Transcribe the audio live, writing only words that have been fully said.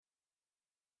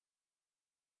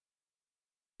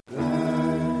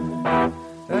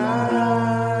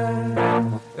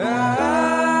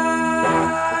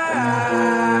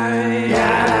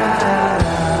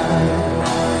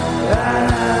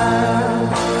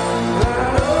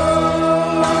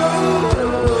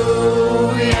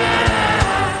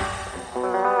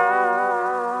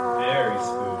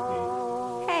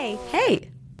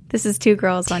This is Two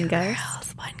Girls, One Ghost.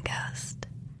 One Ghost.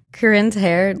 Corinne's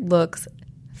hair looks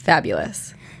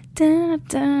fabulous. Dun,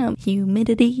 dun.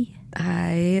 Humidity.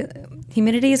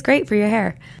 Humidity is great for your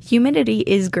hair. Humidity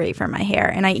is great for my hair.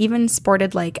 And I even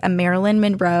sported like a Marilyn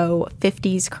Monroe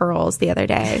 50s curls the other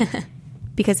day.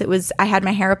 Because I had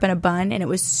my hair up in a bun and it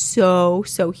was so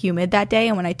humid that day.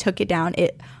 And when I took it down,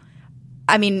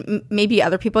 maybe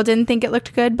other people didn't think it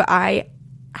looked good, but I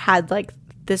had like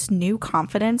this new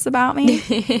confidence about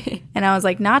me. And I was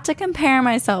like, not to compare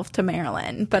myself to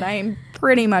Marilyn, but I'm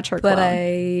pretty much her clone. But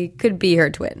I could be her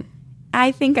twin.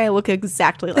 I think I look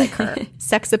exactly like her.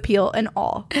 Sex appeal and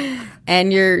all.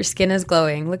 And your skin is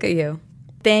glowing. Look at you.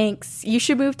 Thanks. You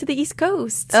should move to the East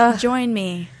Coast. Join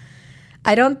me.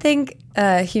 I don't think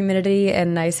humidity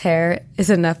and nice hair is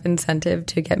enough incentive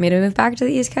to get me to move back to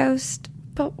the East Coast.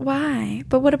 But why?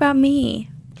 But what about me?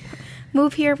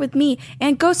 Move here with me.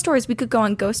 And ghost tours. We could go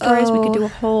on ghost tours. We could do a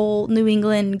whole New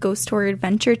England ghost tour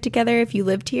adventure together if you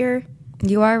lived here.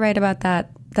 You are right about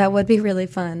that. That would be really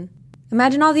fun.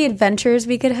 Imagine all the adventures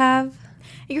we could have.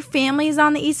 Your family's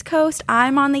on the East Coast.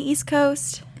 I'm on the East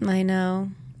Coast. I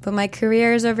know. But my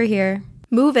career is over here.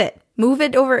 Move it. Move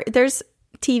it over. There's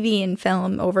TV and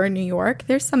film over in New York.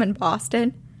 There's some in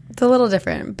Boston. It's a little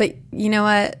different. But you know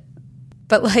what?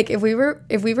 But like if we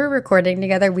were recording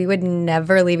together, we would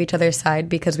never leave each other's side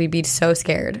because we'd be so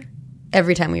scared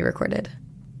every time we recorded.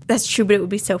 That's true, but it would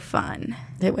be so fun.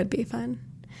 It would be fun.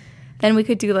 Then we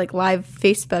could do like live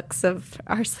Facebooks of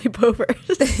our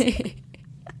sleepovers.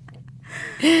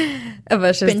 Of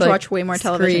us just binge watch way more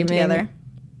television together.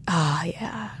 Oh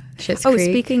yeah. Schitt's Creek. Creek.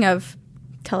 Speaking of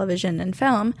television and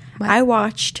film, I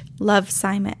watched Love,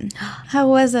 Simon. How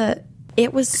was it?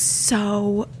 It was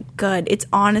so good. It's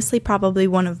honestly probably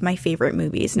one of my favorite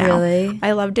movies now. Really?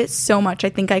 I loved it so much. I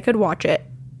think I could watch it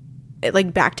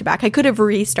like back to back. I could have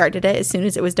restarted it as soon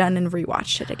as it was done and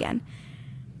rewatched it again.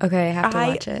 Okay, I have to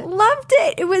watch it. I loved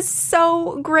it. It was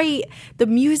so great. The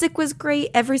music was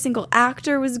great. Every single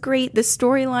actor was great. The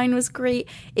storyline was great.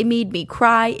 It made me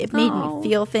cry. It made me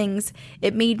feel things.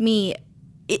 It made me...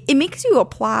 It makes you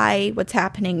apply what's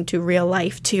happening to real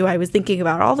life, too. I was thinking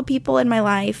about all the people in my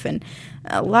life and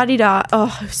la-di-da.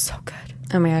 Oh, it was so good.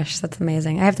 Oh, my gosh. That's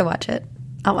amazing. I have to watch it.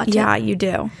 I'll watch it. Yeah, you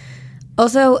do.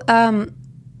 Also,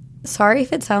 sorry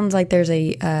if it sounds like there's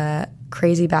a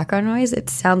crazy background noise. It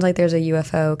sounds like there's a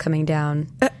UFO coming down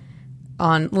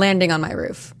landing on my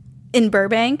roof. In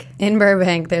Burbank? In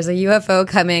Burbank, there's a UFO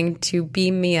coming to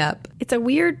beam me up. It's a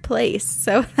weird place,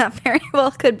 so that very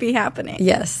well could be happening.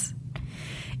 Yes.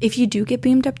 If you do get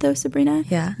beamed up, though,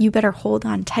 Sabrina, you better hold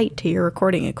on tight to your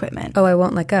recording equipment. Oh, I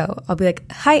won't let go. I'll be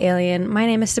like, hi, alien. My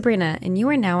name is Sabrina, and you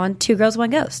are now on Two Girls,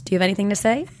 One Ghost. Do you have anything to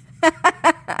say?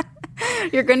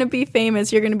 You're going to be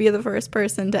famous. You're going to be the first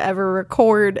person to ever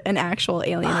record an actual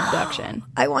alien abduction.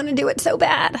 I want to do it so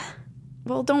bad.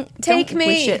 Well, don't me.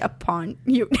 Wish it upon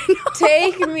you.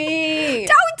 Take me.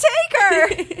 Don't take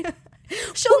her.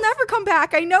 She'll never come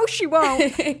back. I know she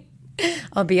won't.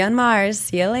 I'll be on Mars.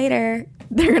 See you later.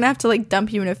 They're gonna have to like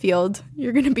dump you in a field.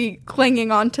 You're gonna be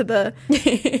clinging onto the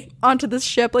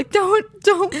ship. Like,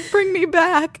 don't bring me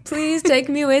back. Please take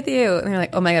me with you. And they're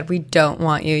like, oh my god, we don't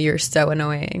want you. You're so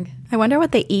annoying. I wonder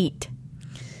what they eat.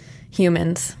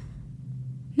 Humans.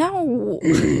 No,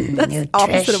 that's the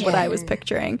opposite of what I was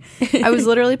picturing. I was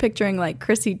literally picturing like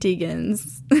Chrissy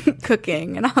Teigen's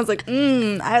cooking, and I was like,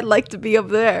 I'd like to be up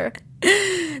there.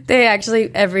 They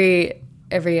actually every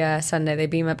Sunday they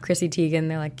beam up Chrissy Teigen.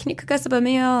 They're like, can you cook us up a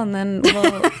meal, and then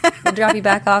we'll drop you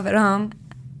back off at home.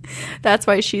 That's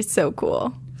why she's so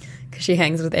cool. Because she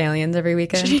hangs with aliens every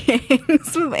weekend. She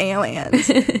hangs with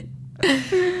aliens.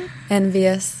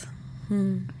 Envious.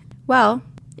 Well,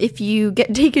 if you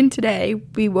get taken today,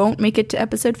 we won't make it to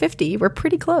episode 50. We're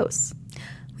pretty close.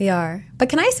 We are. But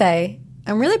can I say,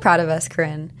 I'm really proud of us,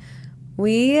 Corinne.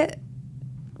 We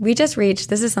just reached,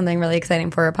 this is something really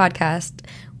exciting for our podcast,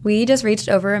 we just reached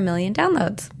over 1 million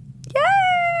downloads.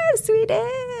 Yes, we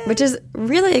did. Which is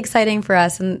really exciting for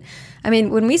us. And I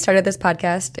mean, when we started this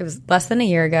podcast, it was less than a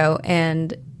year ago,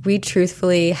 and we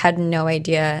truthfully had no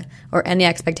idea or any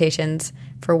expectations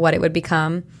for what it would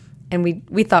become. And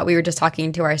we thought we were just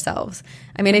talking to ourselves.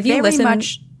 I mean, if you listen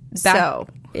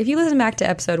back to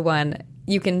episode 1,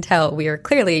 you can tell we are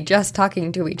clearly just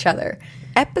talking to each other.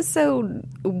 Episode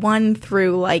 1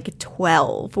 through like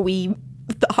 12, we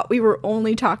thought we were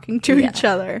only talking to each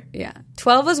other. Yeah.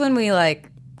 12 was when we like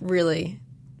really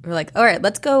we're like, all right,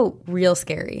 let's go real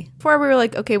scary. Before we were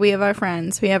like, okay, we have our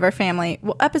friends, we have our family.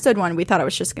 Well, episode 1, we thought it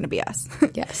was just going to be us.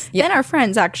 Yes. Then our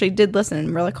friends actually did listen,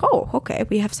 and we're like, oh, okay,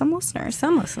 we have some listeners.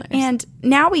 Some listeners. And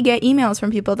now we get emails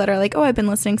from people that are like, oh, I've been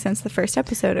listening since the first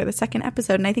episode or the second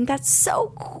episode. And I think that's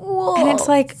so cool. And it's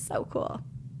like, so cool.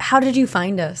 How did you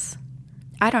find us?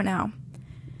 I don't know.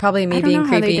 Probably me being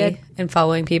creepy and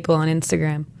following people on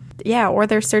Instagram. Yeah, or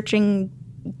they're searching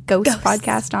Ghost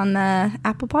Podcast on the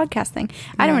Apple Podcast thing.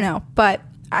 I don't know. But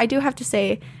I do have to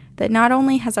say that not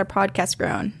only has our podcast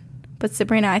grown, but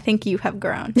Sabrina, I think you have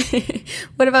grown.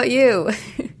 What about you?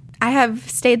 I have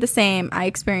stayed the same. I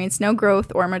experienced no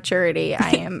growth or maturity. I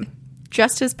am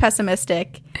just as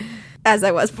pessimistic as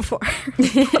I was before.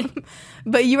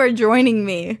 But you are joining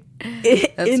me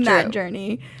in that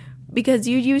journey, because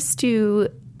you used to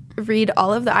read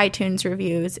all of the iTunes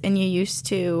reviews, and you used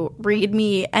to read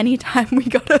me anytime we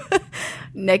got a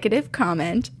negative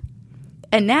comment.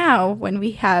 And now when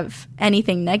we have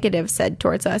anything negative said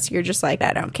towards us, you're just like,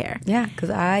 I don't care. Yeah, because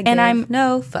I'm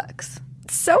no fucks.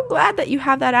 So glad that you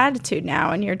have that attitude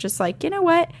now, and you're just like, you know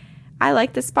what? I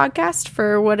like this podcast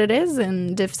for what it is,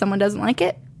 and if someone doesn't like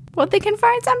it, well, they can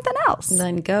find something else.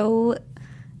 Then go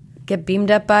get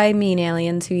beamed up by mean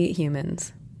aliens who eat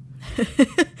humans.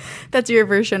 That's your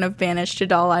version of Banished to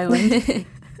Doll Island.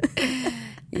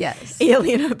 Yes.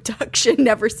 Alien abduction,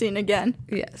 never seen again.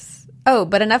 Yes. Oh,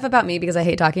 but enough about me, because I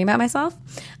hate talking about myself.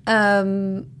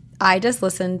 I just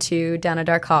listened to Down a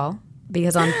Dark Hall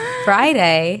because on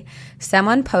Friday,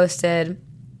 someone posted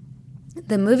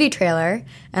the movie trailer,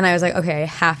 and I was like, okay, I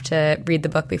have to read the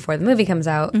book before the movie comes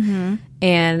out. Mm-hmm.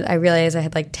 And I realized I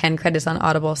had like 10 credits on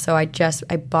Audible, so I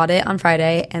bought it on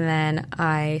Friday, and then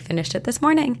I finished it this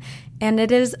morning, and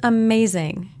it is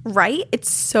amazing. Right? It's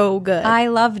so good. I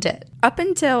loved it. Up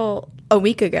until a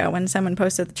week ago when someone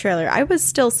posted the trailer, I was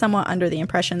still somewhat under the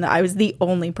impression that I was the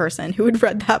only person who had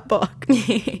read that book.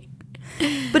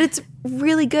 But it's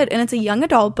really good, and it's a young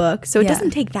adult book, so it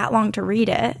doesn't take that long to read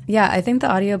it. Yeah, I think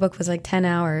the audiobook was like 10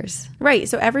 hours. Right,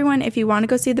 so everyone, if you want to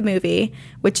go see the movie,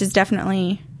 which is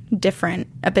definitely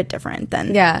a bit different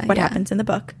than what happens in the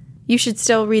book, you should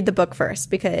still read the book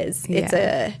first, because it's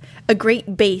a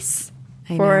great base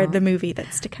for the movie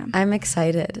that's to come. I'm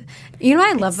excited. You know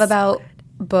what I love about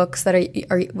books that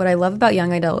are what I love about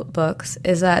young adult books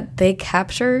is that they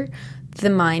capture the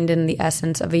mind and the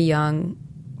essence of a young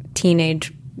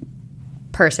teenage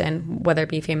person, whether it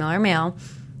be female or male,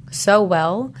 so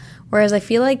well. Whereas I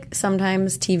feel like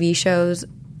sometimes TV shows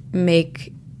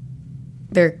make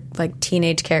their like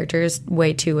teenage characters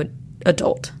way too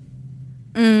adult.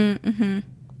 Mm-hmm.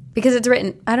 Because it's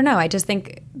written, I don't know, I just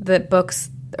think that books,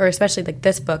 or especially like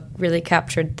this book, really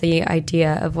captured the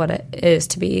idea of what it is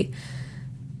to be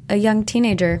a young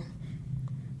teenager.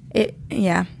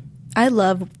 I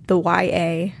love the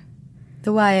YA.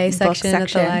 The YA section at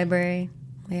the library.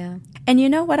 Yeah. And you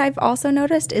know what I've also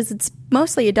noticed is it's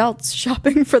mostly adults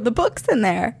shopping for the books in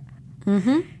there.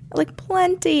 Mm-hmm. Like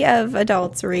plenty of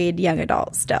adults read young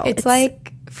adult still. It's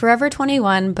like Forever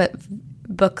 21, but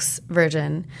books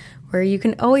version, where you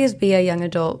can always be a young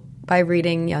adult by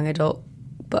reading young adult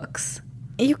books.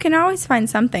 You can always find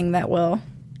something that will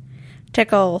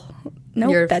tickle.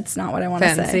 Nope, that's not what I want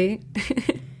to say.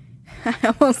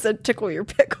 I almost said tickle your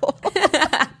pickle.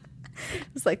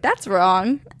 It's like, that's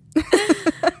wrong.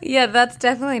 Yeah, that's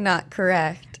definitely not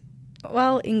correct.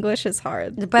 Well, English is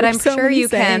hard. But I'm sure you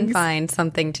can find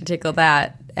something to tickle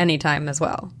that anytime as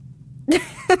well.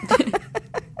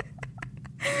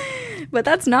 But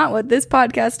that's not what this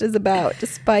podcast is about,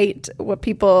 despite what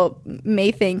people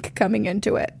may think coming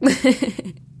into it. We've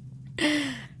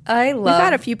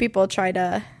had a few people try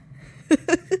to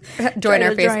join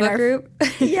our Facebook group.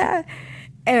 Yeah.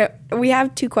 We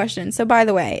have 2 questions. So, by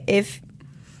the way, if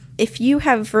you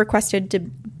have requested to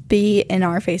be in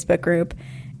our Facebook group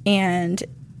and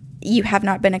you have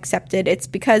not been accepted, it's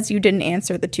because you didn't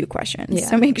answer the 2 questions. Yeah.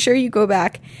 So make sure you go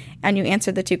back and you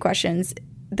answer the 2 questions.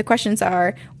 The questions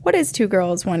are, what is 2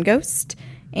 girls, 1 ghost?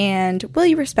 And will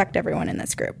you respect everyone in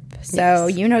this group? So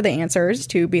you know the answers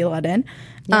to be let in.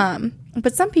 Yeah.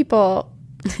 But some people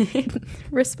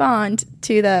respond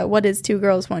to the, what is 2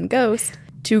 girls, 1 ghost?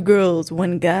 2 girls,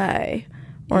 1 guy.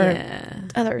 Or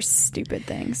other stupid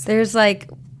things. There's like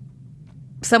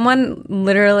someone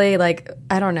literally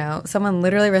someone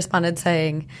literally responded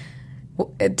saying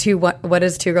to what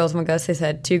is 2 girls, 1 ghost? They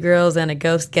said 2 girls and a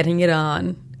ghost getting it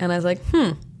on. And I was like,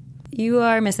 you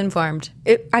are misinformed.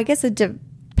 I guess it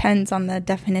depends on the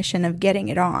definition of getting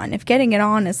it on. If getting it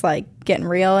on is like getting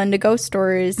real into ghost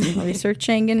stories and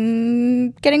researching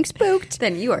and getting spooked,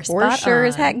 then you are spot We're sure on.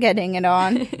 as heck getting it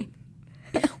on.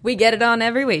 We get it on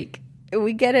every week.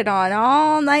 We get it on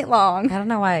all night long. I don't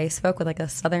know why I spoke with like a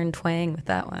southern twang with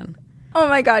that one. Oh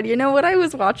my God. You know what I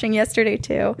was watching yesterday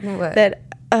too? What?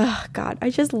 Oh God, I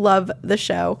just love the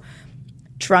show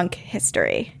Drunk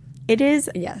History. It is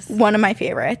one of my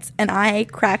favorites, and I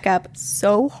crack up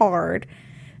so hard.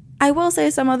 I will say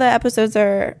some of the episodes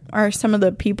are some of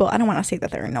the people, I don't want to say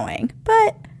that they're annoying,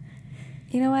 but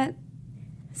you know what?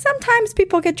 Sometimes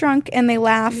people get drunk and they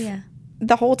laugh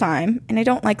the whole time, and I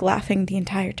don't like laughing the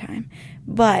entire time.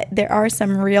 But there are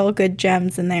some real good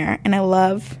gems in there, and I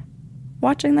love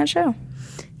watching that show.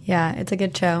 Yeah, it's a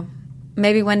good show.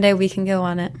 Maybe one day we can go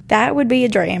on it. That would be a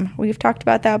dream. We've talked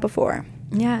about that before.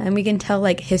 Yeah, and we can tell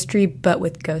like history but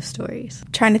with ghost stories.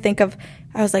 Trying to think of,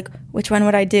 I was like, which one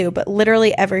would I do? But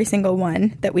literally every single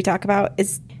one that we talk about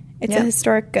it's a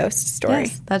historic ghost story.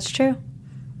 Yes, that's true.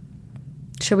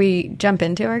 Should we jump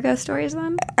into our ghost stories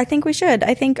then? I think we should.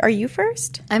 Are you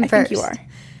first? I'm first. I think you are.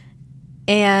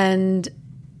 And,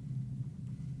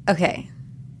 okay.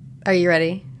 Are you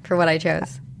ready for what I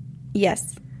chose?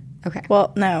 Yes. Okay.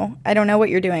 Well, no. I don't know what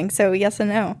you're doing, so yes and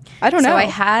no. I don't know. So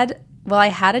I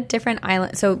had a different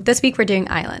island. So this week we're doing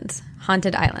islands,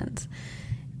 haunted islands.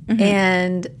 Mm-hmm.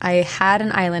 And I had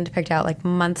an island picked out like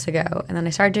months ago, and then I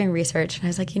started doing research, and I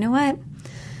was like, you know what?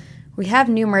 We have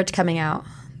new merch coming out.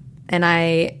 And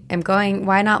I am going,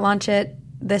 why not launch it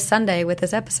this Sunday with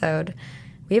this episode?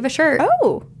 We have a shirt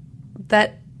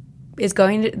that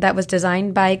was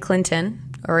designed by Clinton,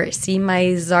 or C.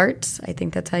 Mizart, I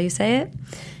think that's how you say it.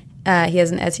 He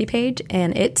has an Etsy page,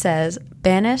 and it says,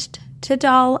 Banished to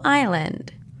Doll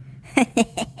Island.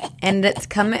 And it's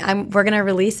coming, we're going to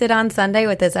release it on Sunday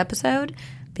with this episode,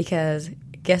 because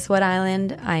guess what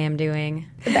island I am doing?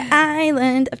 The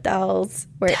Island of Dolls,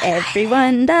 where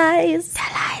everyone dies. Doll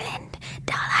Island.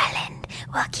 Doll Island.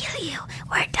 We'll kill you.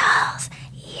 We're dolls.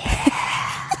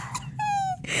 Yeah.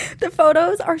 The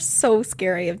photos are so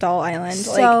scary of Doll Island.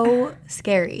 So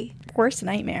scary. Worst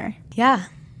nightmare. Yeah.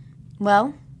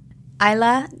 Well,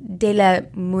 Isla de las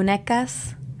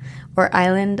Muñecas, or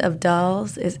Island of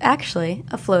Dolls, is actually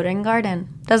a floating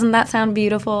garden. Doesn't that sound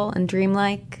beautiful and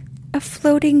dreamlike? A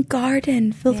floating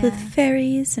garden filled with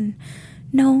fairies and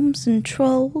gnomes and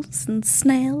trolls and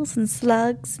snails and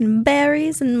slugs and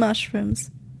berries and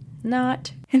mushrooms.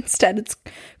 Not. Instead, it's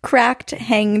cracked,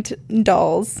 hanged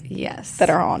dolls. Yes. That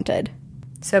are haunted.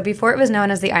 So before it was known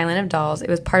as the Island of Dolls, it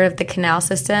was part of the canal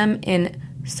system in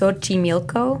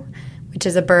Xochimilco, which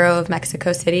is a borough of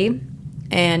Mexico City,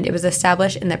 and it was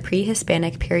established in the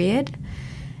pre-Hispanic period.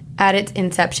 At its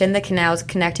inception, the canals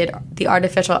connected the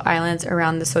artificial islands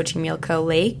around the Xochimilco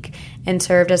Lake and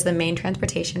served as the main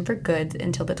transportation for goods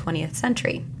until the 20th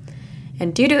century.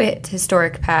 And due to its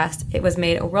historic past, it was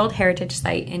made a World Heritage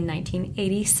Site in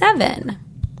 1987.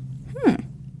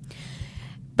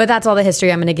 But that's all the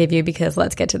history I'm going to give you, because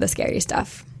let's get to the scary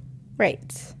stuff. Right.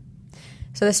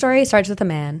 So the story starts with a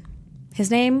man.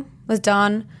 His name was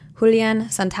Don Julian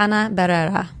Santana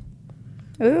Barrera.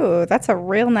 Ooh, that's a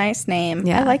real nice name.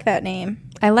 Yeah. I like that name.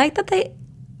 I like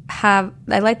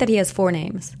that he has 4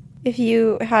 names. If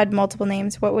you had multiple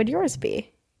names, what would yours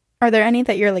be? Are there any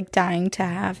that you're like dying to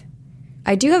have?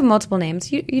 I do have multiple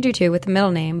names. You do too, with the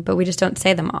middle name, but we just don't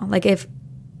say them all. Like if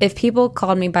people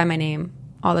called me by my name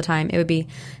all the time, it would be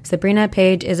Sabrina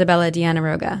Paige Isabella Deanna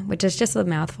Roga, which is just a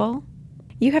mouthful.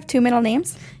 You have 2 middle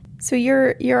names? So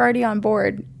you're already on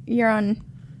board. You're on.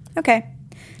 Okay.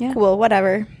 Yeah. Cool.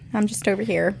 Whatever. I'm just over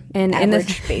here. And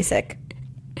average, basic.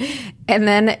 And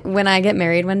then when I get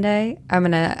married one day, I'm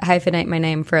going to hyphenate my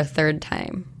name for a 3rd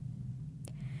time.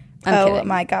 I'm kidding.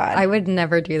 My God. I would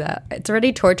never do that. It's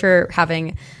already torture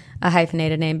having a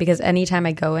hyphenated name, because anytime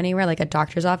I go anywhere, like a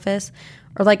doctor's office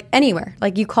or like anywhere,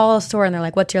 like you call a store and they're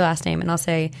like, what's your last name? And I'll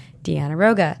say Deanna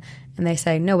Roga. And they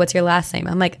say, no, what's your last name?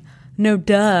 I'm like, no,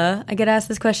 duh. I get asked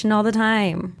this question all the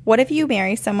time. What if you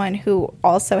marry someone who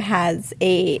also has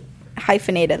a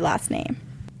hyphenated last name?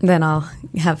 Then I'll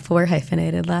have 4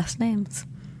 hyphenated last names.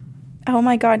 Oh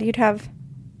my God,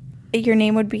 your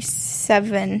name would be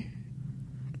 7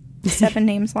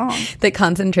 names long. The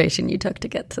concentration you took to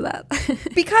get to that.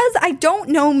 Because I don't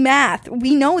know math.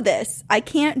 We know this. I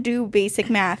can't do basic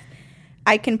math.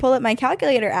 I can pull up my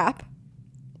calculator app.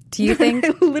 Do you think? I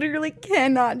literally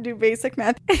cannot do basic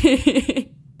math.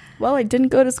 Well, I didn't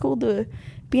go to school to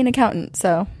be an accountant,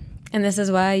 so. And this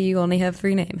is why you only have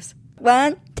 3 names.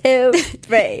 1, 2,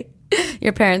 3.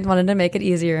 Your parents wanted to make it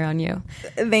easier on you.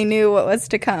 They knew what was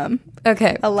to come.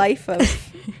 Okay. A life of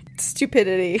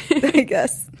stupidity, I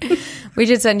guess. We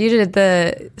should send you to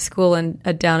the school and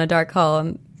down a dark hall,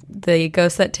 and the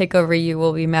ghosts that take over you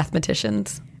will be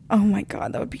mathematicians. Oh my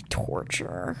God, that would be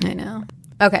torture. I know.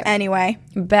 Okay. Anyway.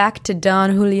 Back to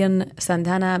Don Julian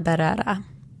Santana Barrera.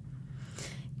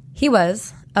 He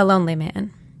was a lonely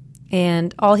man,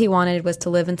 and all he wanted was to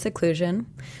live in seclusion.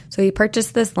 So he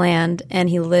purchased this land, and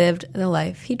he lived the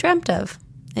life he dreamt of.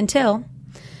 Until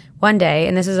one day,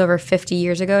 and this is over 50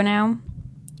 years ago now,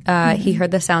 he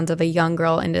heard the sounds of a young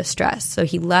girl in distress. So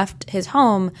he left his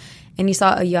home, and he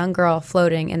saw a young girl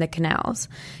floating in the canals.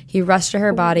 He rushed to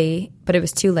her body, but it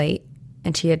was too late,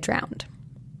 and she had drowned.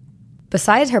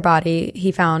 Beside her body,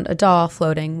 he found a doll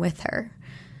floating with her.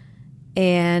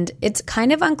 And it's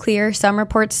kind of unclear. Some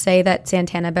reports say that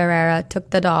Santana Barrera took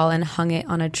the doll and hung it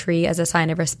on a tree as a sign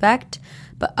of respect,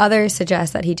 but others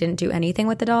suggest that he didn't do anything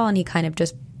with the doll and he kind of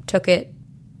just took it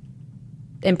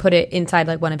and put it inside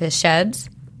like one of his sheds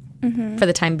for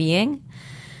the time being.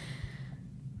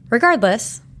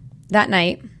 Regardless, that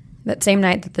same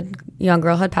night that the young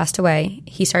girl had passed away,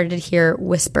 he started to hear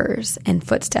whispers and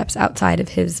footsteps outside of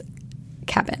his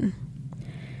cabin.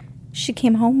 She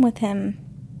came home with him.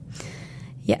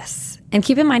 Yes. And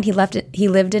keep in mind, he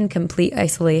lived in complete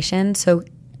isolation, so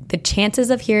the chances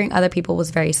of hearing other people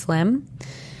was very slim.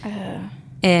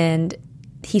 And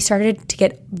he started to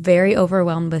get very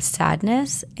overwhelmed with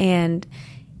sadness, and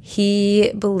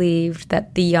he believed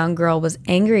that the young girl was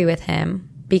angry with him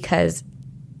because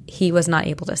he was not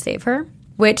able to save her,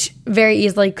 which very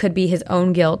easily could be his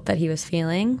own guilt that he was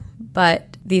feeling.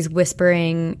 But the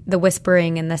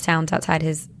whispering and the sounds outside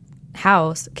his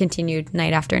house continued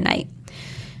night after night.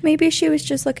 Maybe she was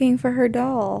just looking for her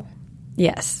doll.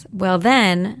 Yes. Well,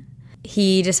 then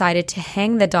he decided to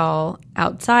hang the doll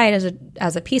outside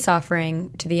as a peace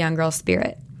offering to the young girl's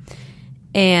spirit.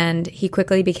 And he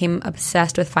quickly became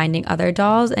obsessed with finding other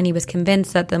dolls, and he was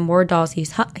convinced that the more dolls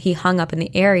he hung up in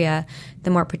the area, the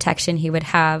more protection he would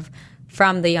have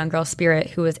from the young girl's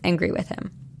spirit who was angry with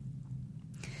him.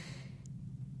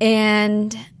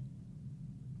 And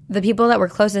the people that were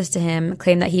closest to him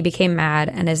claimed that he became mad,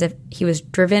 and as if he was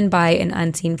driven by an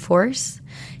unseen force.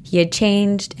 He had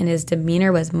changed, and his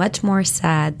demeanor was much more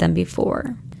sad than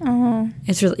before. Oh.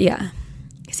 It's really, yeah.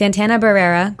 Santana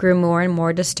Barrera grew more and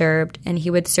more disturbed, and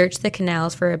he would search the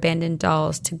canals for abandoned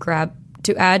dolls to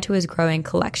add to his growing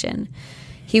collection.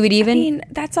 He would even... I mean,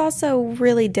 that's also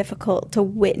really difficult to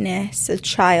witness a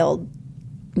child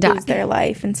lose their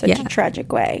life in such a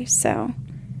tragic way, so...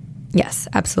 Yes,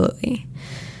 absolutely.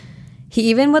 He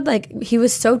even would, he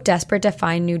was so desperate to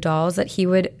find new dolls that he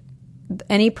would...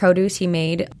 Any produce he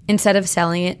made, instead of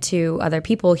selling it to other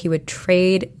people, he would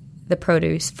trade the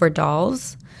produce for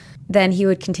dolls. Then he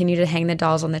would continue to hang the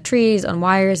dolls on the trees, on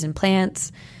wires and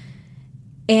plants.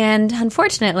 And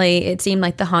unfortunately, it seemed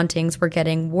like the hauntings were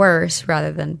getting worse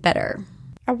rather than better.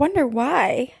 I wonder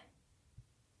why.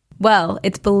 Well,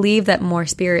 it's believed that more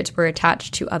spirits were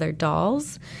attached to other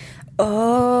dolls.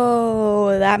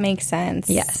 Oh, that makes sense.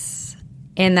 Yes.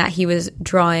 And that he was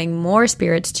drawing more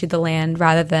spirits to the land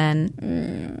rather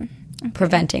than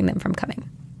preventing them from coming.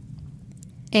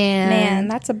 And man,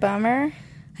 that's a bummer.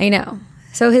 I know.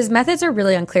 So his methods are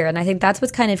really unclear, and I think that's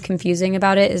what's kind of confusing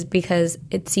about it, is because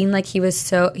it seemed like he was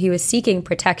seeking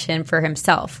protection for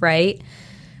himself, right?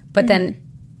 But then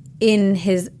in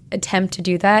his attempt to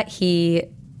do that, he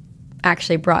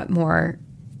actually brought more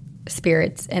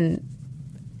spirits and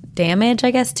damage,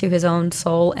 I guess, to his own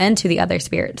soul and to the other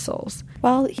spirit souls.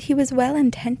 Well, he was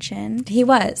well-intentioned. He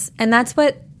was. And that's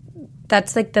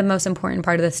like the most important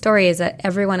part of the story, is that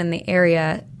everyone in the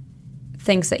area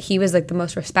thinks that he was like the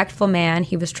most respectful man.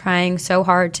 He was trying so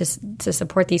hard to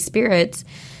support these spirits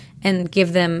and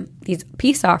give them these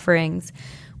peace offerings,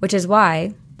 which is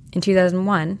why in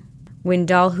 2001, when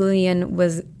Don Julian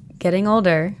was getting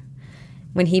older,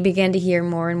 when he began to hear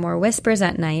more and more whispers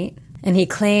at night, and he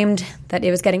claimed that it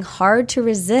was getting hard to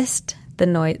resist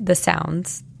the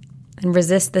sounds and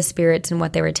resist the spirits and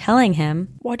what they were telling him.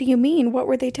 What do you mean? What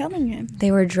were they telling him? They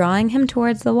were drawing him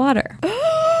towards the water.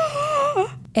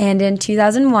 And in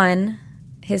 2001,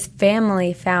 his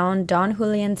family found Don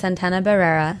Julian Santana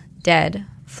Barrera dead,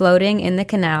 floating in the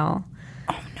canal.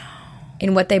 Oh, no.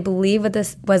 In what they believe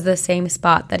was the same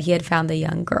spot that he had found the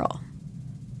young girl.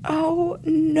 Oh,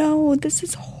 no. This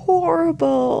is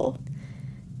horrible.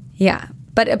 Yeah.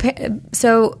 But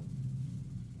so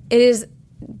it is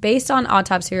based on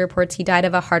autopsy reports, he died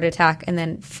of a heart attack and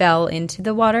then fell into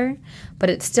the water. But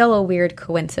it's still a weird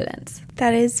coincidence.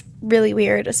 That is really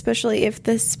weird, especially if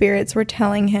the spirits were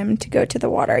telling him to go to the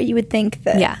water. You would think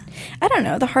that... Yeah. I don't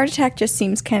know. The heart attack just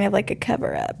seems kind of like a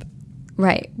cover-up.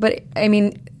 Right. But, I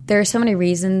mean, there are so many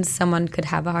reasons someone could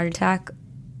have a heart attack,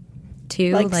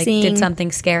 too. Like did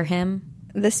something scare him?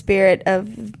 The spirit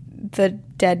of the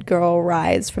dead girl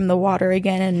rise from the water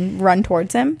again and run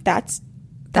towards him. That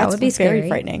would be scary. Very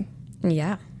frightening.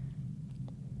 Yeah.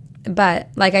 But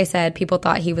like I said, people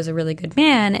thought he was a really good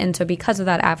man. And so because of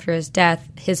that, after his death,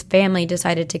 his family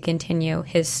decided to continue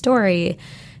his story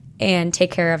and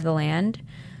take care of the land.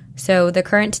 So the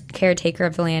current caretaker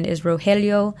of the land is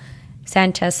Rogelio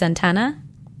Sanchez Santana.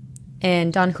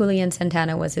 And Don Julian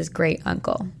Santana was his great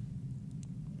uncle.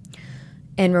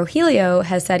 And Rogelio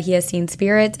has said he has seen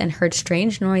spirits and heard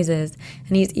strange noises.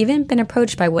 And he's even been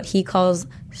approached by what he calls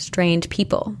strange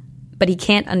people. But he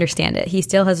can't understand it. He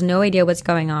still has no idea what's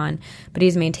going on. But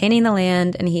he's maintaining the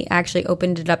land, and he actually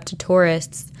opened it up to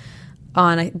tourists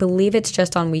on, I believe it's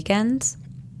just on weekends.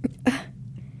 Yes.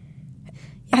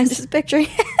 I'm just picturing.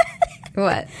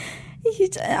 What?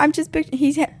 I'm just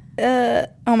picturing.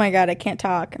 Oh my God, I can't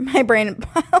talk. My brain.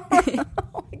 Oh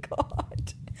my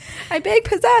God. I'm being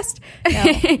possessed.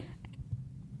 No.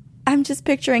 I'm just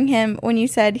picturing him when you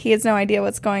said he has no idea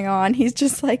what's going on. He's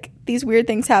just like, these weird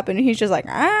things happen, and he's just like,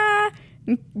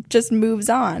 and just moves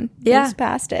on. Yeah. Moves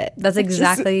past it. That's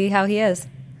exactly how he is.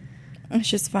 It's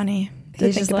just funny to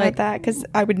He's think just about like, that, because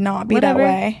I would not be whatever. that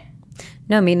way.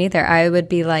 No, me neither. I would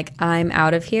be like, I'm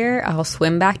out of here. I'll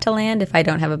swim back to land if I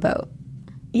don't have a boat.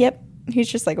 Yep. He's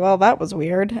just like, well, that was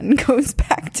weird, and goes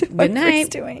back to what Good night. he's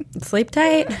doing. Sleep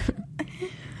tight.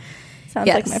 Sounds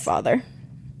Yes. like my father.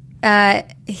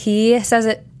 He says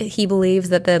that he believes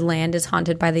that the land is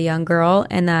haunted by the young girl,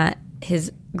 and that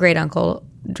his great uncle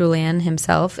Julian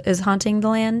himself is haunting the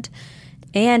land,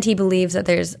 and he believes that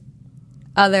there's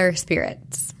other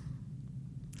spirits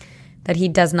that he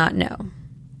does not know.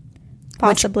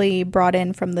 Possibly brought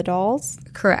in from the dolls.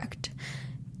 Correct.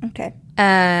 Okay.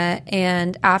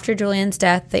 And after Julian's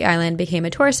death, the island became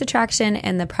a tourist attraction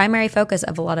and the primary focus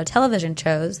of a lot of television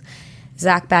shows.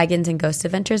 Zach Baggins and Ghost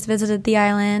Adventures visited the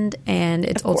island, and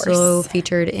it's also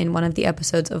featured in one of the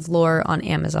episodes of Lore on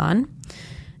Amazon.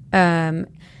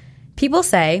 People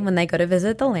say when they go to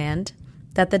visit the land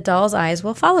that the doll's eyes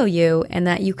will follow you and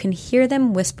that you can hear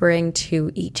them whispering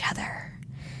to each other.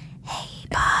 Hey,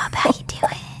 Bob, how you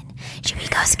doing? Should we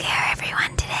go scare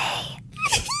everyone today?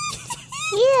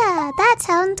 Yeah, that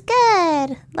sounds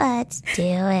good. Let's do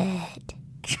it.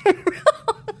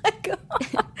 Oh my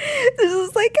God. This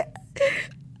is like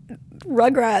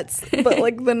Rugrats, but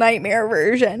like the nightmare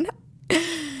version.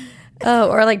 Oh,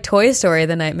 or like Toy Story,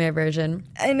 the nightmare version.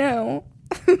 I know.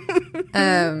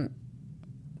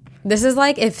 This is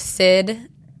like if Sid,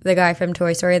 the guy from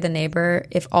Toy Story, the neighbor,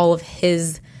 if all of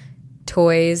his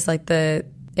toys, if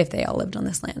they all lived on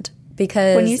this land.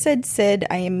 Because when you said Sid,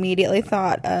 I immediately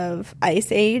thought of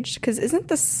Ice Age, because isn't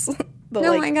the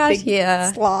oh my gosh, big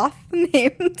yeah, sloth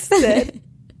named Sid?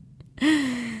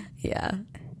 Yeah.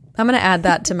 I'm going to add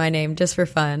that to my name just for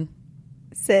fun.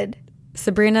 Sid.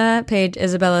 Sabrina, Paige,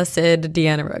 Isabella, Sid,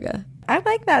 Deanna Roga. I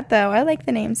like that, though. I like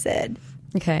the name Sid.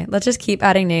 Okay, let's just keep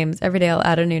adding names. Every day I'll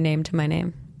add a new name to my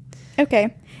name.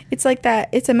 Okay. It's like that.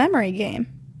 It's a memory game.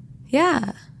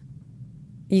 Yeah.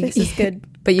 This is good.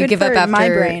 But you good give up for after my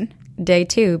brain. day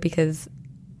 2 because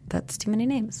that's too many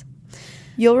names.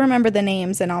 You'll remember the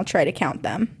names, and I'll try to count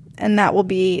them. And that will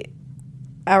be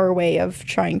our way of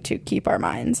trying to keep our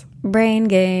minds. Brain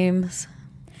games.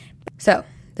 So,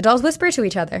 the dolls whisper to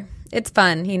each other. It's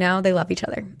fun, you know? They love each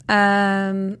other.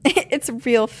 It's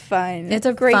real fun. It's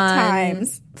a great fun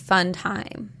times.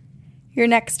 time. Your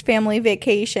next family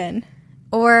vacation.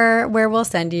 Or where we'll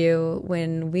send you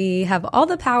when we have all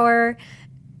the power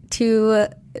to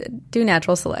do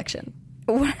natural selection.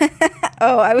 Oh,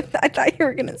 I thought you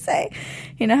were going to say,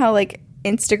 you know how like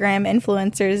Instagram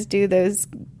influencers do those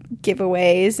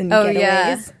giveaways and getaways?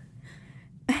 Yeah.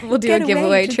 We'll do a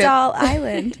giveaway to trip. Doll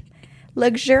Island.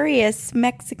 Luxurious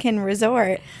Mexican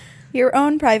resort. Your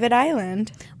own private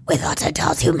island. With lots of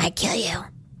dolls who might kill you.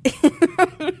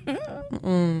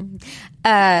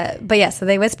 But yeah, so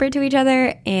they whispered to each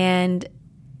other, and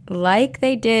like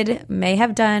they may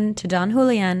have done to Don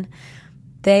Julian,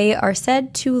 they are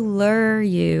said to lure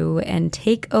you and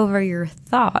take over your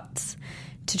thoughts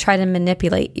to try to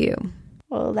manipulate you.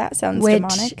 Well, that sounds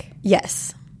demonic.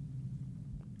 Yes.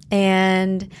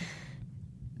 And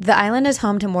the island is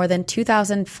home to more than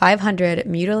 2,500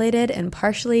 mutilated and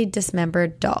partially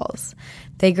dismembered dolls.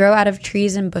 They grow out of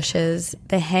trees and bushes.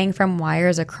 They hang from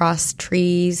wires across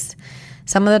trees.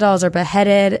 Some of the dolls are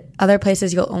beheaded. Other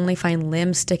places you'll only find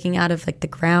limbs sticking out of like the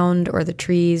ground or the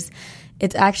trees.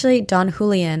 It's actually Don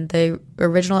Julian, the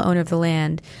original owner of the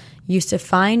land, used to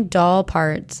find doll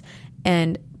parts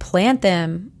and plant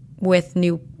them with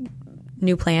new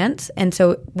plants. And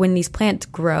so when these plants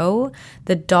grow,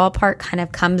 the doll part kind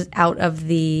of comes out of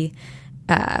the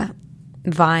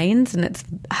vines, and it's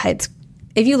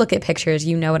if you look at pictures,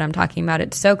 you know what I'm talking about.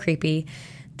 It's so creepy.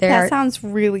 That sounds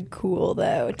really cool,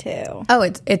 though, too. Oh,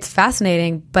 it's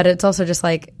fascinating, but it's also just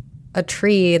like a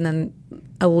tree and then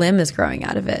a limb is growing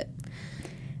out of it.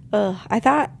 Ugh,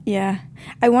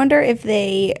 I wonder if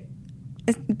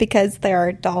because there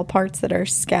are doll parts that are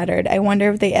scattered, I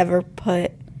wonder if they ever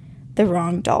put the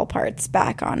wrong doll parts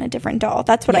back on a different doll.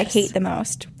 That's what I hate the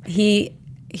most. He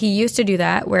used to do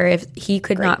that, where if he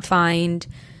could not find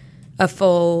a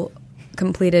full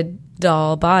completed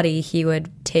doll body, he would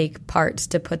take parts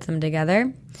to put them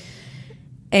together.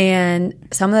 And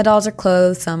some of the dolls are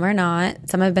clothed, some are not.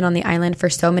 Some have been on the island for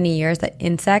so many years that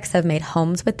insects have made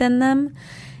homes within them.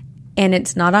 And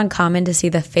it's not uncommon to see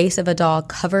the face of a doll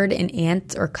covered in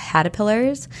ants or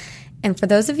caterpillars. And for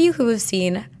those of you who have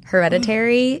seen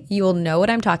Hereditary, you will know what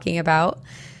I'm talking about.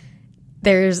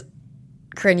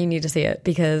 Corinne, you need to see it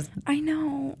because I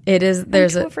know. I'm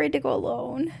too afraid to go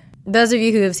alone. Those of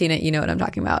you who have seen it, you know what I'm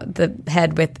talking about. The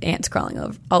head with ants crawling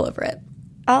all over it.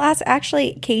 I'll ask.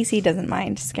 Actually, Casey doesn't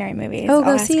mind scary movies. Oh, I'll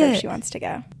go ask see her it. if she wants to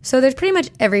go. So there's pretty much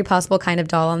every possible kind of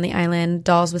doll on the island.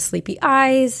 Dolls with sleepy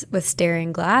eyes, with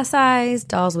staring glass eyes,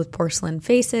 dolls with porcelain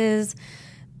faces,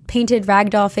 painted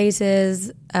ragdoll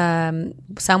faces,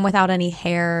 some without any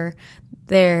hair.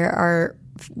 There are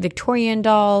Victorian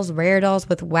dolls, rare dolls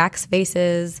with wax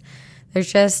faces.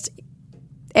 There's just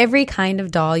every kind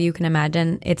of doll you can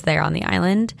imagine, it's there on the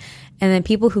island. And then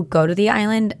people who go to the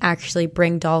island actually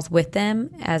bring dolls with them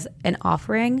as an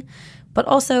offering. But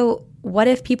also, what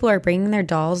if people are bringing their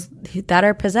dolls that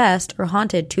are possessed or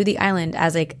haunted to the island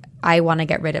as like, I want to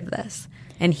get rid of this,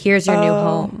 and here's your new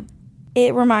home?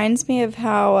 It reminds me of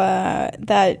how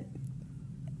that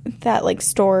like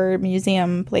store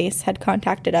museum place had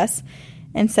contacted us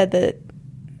and said that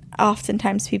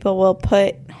oftentimes people will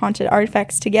put haunted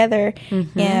artifacts together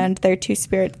and they're two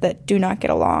spirits that do not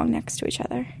get along next to each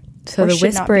other. So the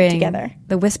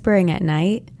whispering at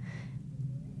night,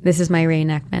 this is my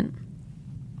reenactment.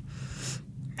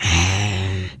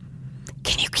 Can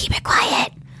you keep it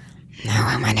quiet? No,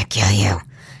 I'm gonna kill you.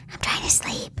 I'm trying to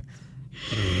sleep.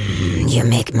 You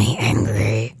make me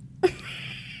angry.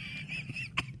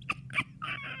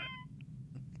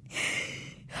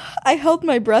 I held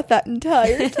my breath that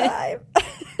entire time.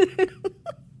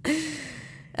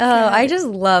 Oh, I just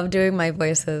love doing my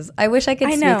voices. I wish I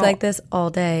could speak like this all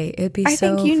day. It'd be so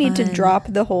fun. I think you need to drop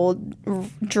the whole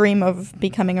dream of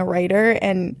becoming a writer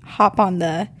and hop on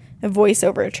the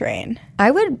voiceover train. I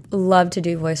would love to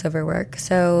do voiceover work.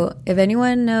 So if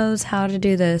anyone knows how to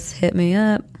do this, hit me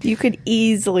up. You could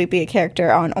easily be a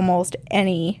character on almost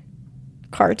any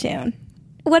cartoon.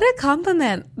 What a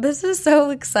compliment. This is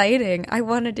so exciting. I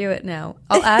want to do it now.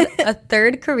 I'll add a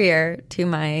third career to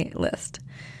my list.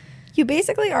 You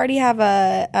basically already have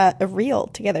a reel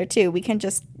together, too. We can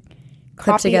just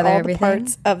copy together all everything. the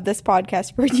parts of this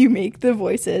podcast where you make the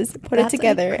voices, put it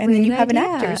together, and then you have an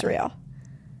actor's reel.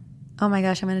 Oh my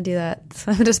gosh, I'm going to do that.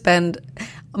 So I'm going to spend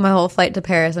my whole flight to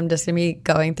Paris. I'm just going to be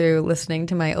going through listening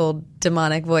to my old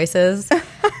demonic voices.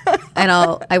 And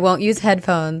I won't use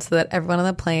headphones so that everyone on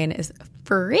the plane is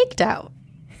freaked out.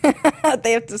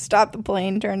 They have to stop the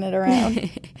plane, turn it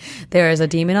around. There is a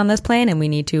demon on this plane and we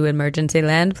need to emergency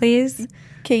land, please.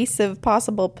 Case of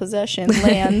possible possession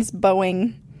lands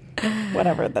Boeing,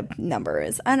 whatever the number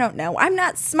is. I don't know. I'm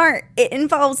not smart. It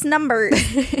involves numbers.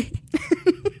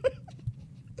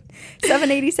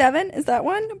 787, is that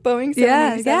one? Boeing 787?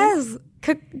 Yeah, yes.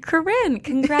 Corinne,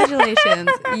 congratulations.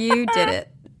 You did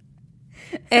it.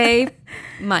 A-.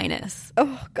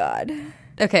 Oh, God.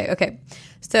 Okay.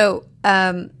 So,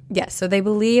 so they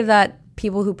believe that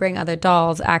people who bring other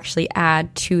dolls actually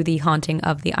add to the haunting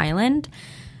of the island.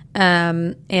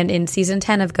 And in season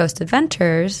 10 of Ghost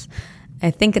Adventures,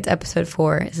 I think it's episode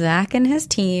 4, Zach and his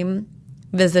team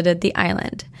visited the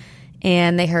island.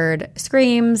 And they heard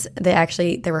screams. There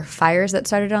were fires that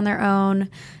started on their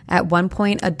own. At one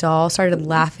point, a doll started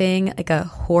laughing, like a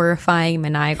horrifying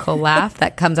maniacal laugh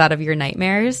that comes out of your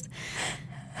nightmares.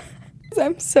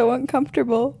 I'm so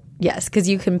uncomfortable. Yes, because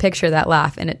you can picture that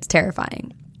laugh, and it's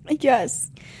terrifying. Yes.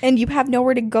 And you have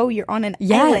nowhere to go. You're on an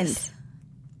island.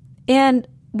 And,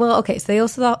 well, okay, so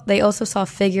they also saw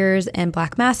figures and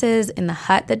black masses in the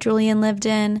hut that Julian lived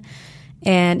in.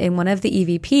 And in one of the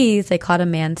EVPs, they caught a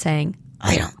man saying,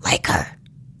 I don't like her.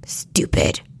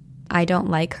 Stupid. I don't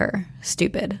like her.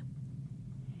 Stupid.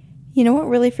 You know what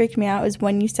really freaked me out is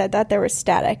when you said that there was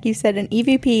static. You said an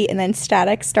EVP and then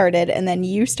static started and then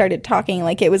you started talking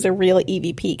like it was a real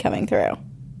EVP coming through.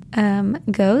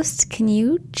 Ghost, can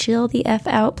you chill the F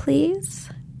out,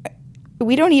 please?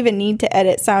 We don't even need to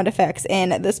edit sound effects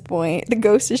in at this point. The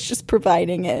ghost is just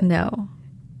providing it.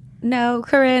 No,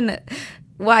 Corinne.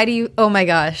 Why do you... Oh, my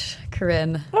gosh.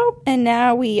 Corinne. Oh, and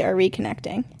now we are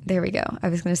reconnecting. There we go. I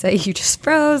was going to say you just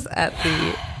froze at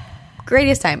the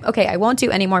greatest time. Okay, I won't do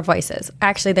any more voices.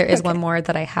 Actually, there is one more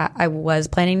that I was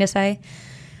planning to say,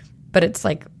 but it's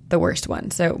like the worst one.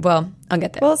 So, well, I'll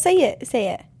get there. Well, say it. Say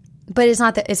it. But it's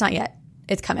not yet.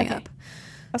 It's coming up.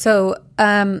 Okay. So,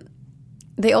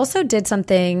 they also did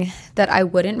something that I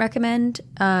wouldn't recommend.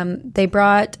 They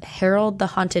brought Harold the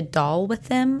Haunted Doll with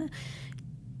them.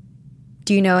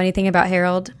 Do you know anything about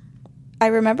Harold? I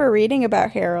remember reading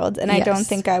about Harold, and Yes. I don't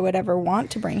think I would ever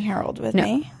want to bring Harold with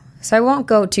me. So I won't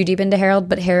go too deep into Harold,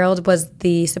 but Harold was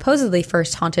the supposedly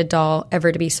first haunted doll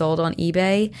ever to be sold on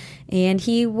eBay, and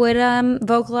he would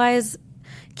vocalize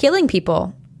killing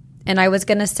people. And I was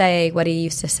going to say what he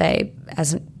used to say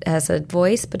as a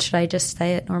voice, but should I just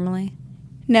say it normally?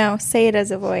 No, say it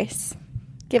as a voice.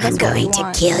 Give us I'm what we going to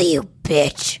want. kill you,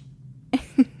 bitch.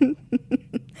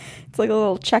 It's like a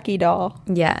little Chucky doll.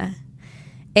 Yeah.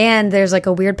 And there's like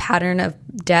a weird pattern of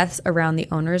deaths around the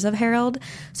owners of Harold.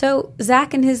 So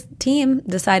Zach and his team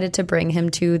decided to bring him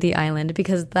to the island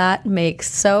because that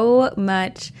makes so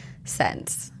much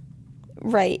sense.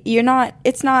 Right.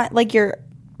 It's not like you're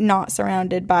not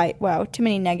surrounded by, wow, too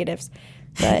many negatives.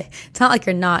 But It's not like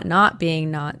you're not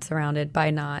being not surrounded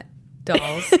by not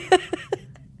dolls.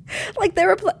 like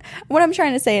what I'm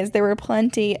trying to say is there were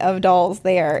plenty of dolls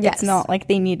there. Yes. It's not like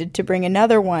they needed to bring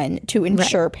another one to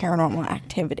ensure paranormal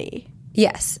activity.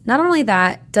 Yes. Not only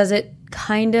that, does it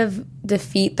kind of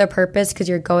defeat the purpose because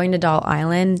you're going to Doll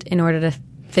Island in order to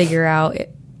figure out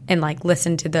and like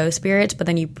listen to those spirits, but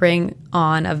then you bring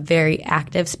on a very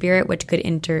active spirit which could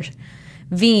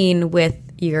intervene with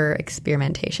your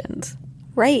experimentations.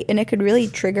 Right. And it could really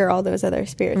trigger all those other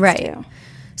spirits too.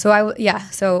 So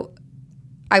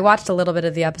I watched a little bit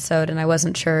of the episode and I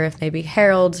wasn't sure if maybe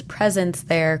Harold's presence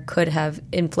there could have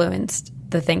influenced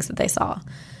the things that they saw.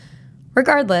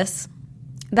 Regardless,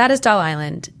 that is Doll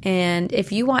Island, and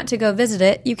if you want to go visit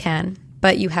it, you can,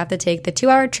 but you have to take the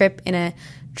 2-hour trip in a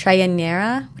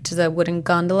trainera, which is a wooden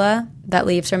gondola that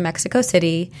leaves from Mexico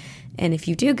City, and if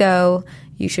you do go,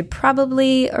 you should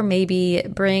probably or maybe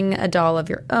bring a doll of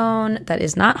your own that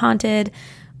is not haunted,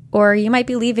 or you might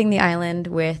be leaving the island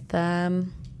with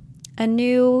a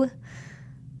new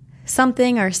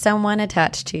something or someone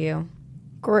attached to you.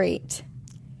 Great.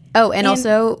 Oh, and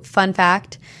also, fun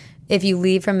fact, if you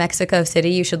leave from Mexico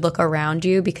City, you should look around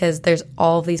you because there's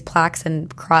all these plaques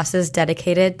and crosses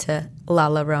dedicated to La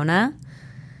Llorona.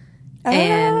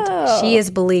 And she is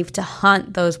believed to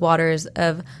haunt those waters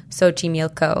of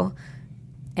Xochimilco.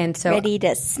 And so Ready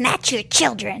to snatch your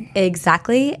children.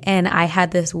 exactly, and I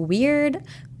had this weird,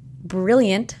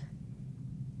 brilliant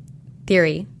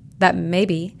theory that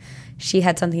maybe she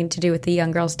had something to do with the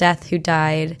young girl's death who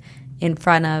died in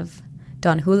front of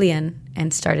Don Julian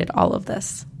and started all of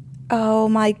this. Oh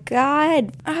my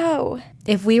God. Oh.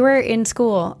 If we were in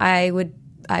school, I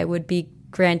would be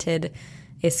granted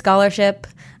a scholarship.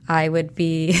 I would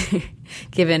be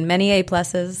given many A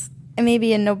pluses. And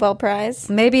maybe a Nobel Prize.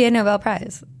 Maybe a Nobel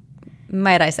Prize,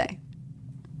 might I say.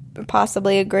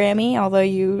 Possibly a Grammy, although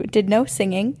you did no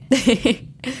singing.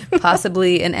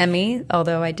 Possibly an Emmy,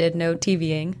 although I did no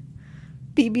TVing.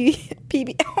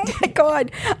 PB. Oh my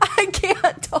God. I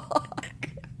can't talk.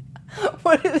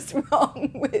 What is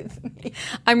wrong with me?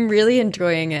 I'm really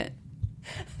enjoying it.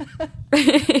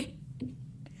 I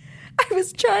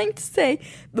was trying to say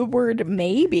the word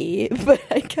maybe, but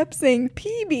I kept saying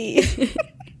PB.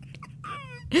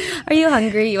 Are you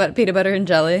hungry? You want peanut butter and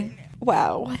jelly?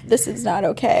 Wow, this is not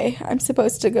okay. I'm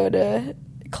supposed to go to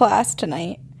class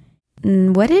tonight.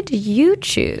 What did you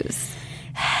choose?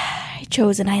 I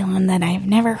chose an island that I've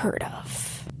never heard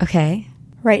of. Okay.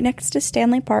 Right next to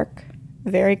Stanley Park,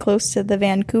 very close to the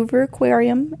Vancouver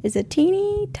Aquarium, is a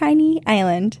teeny tiny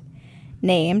island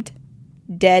named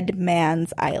Dead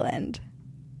Man's Island.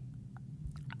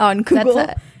 On Google.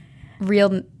 That's a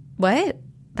real... What?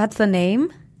 That's the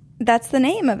name? That's the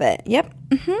name of it. Yep.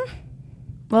 Mm-hmm.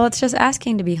 Well, it's just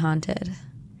asking to be haunted.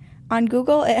 On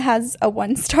Google, it has a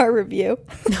 1-star review.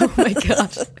 Oh my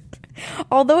gosh.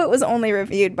 Although it was only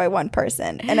reviewed by one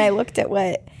person. And I looked at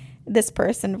what this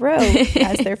person wrote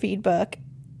as their feedback.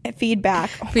 Oh Feedback.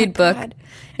 my God.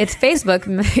 It's Facebook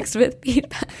mixed with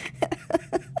feedback.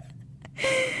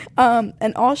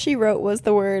 And all she wrote was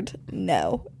the word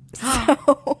no.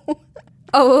 So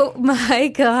Oh my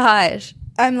gosh.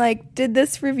 I'm like, did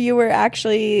this reviewer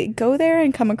actually go there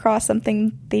and come across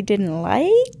something they didn't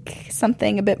like?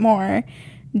 Something a bit more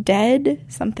dead?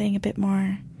 Something a bit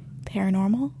more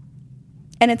paranormal?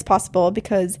 And it's possible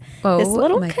because this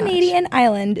little my Canadian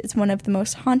island is one of the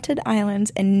most haunted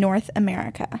islands in North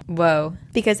America. Whoa.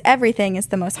 Because everything is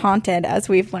the most haunted, as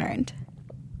we've learned.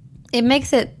 It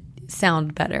makes it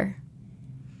sound better.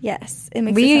 Yes, it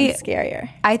makes it sound scarier.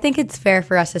 I think it's fair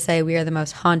for us to say we are the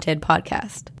most haunted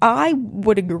podcast. I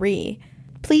would agree.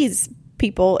 Please,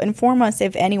 people, inform us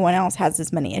if anyone else has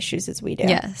as many issues as we do.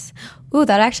 Yes. Ooh,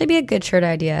 that'd actually be a good shirt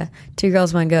idea. 2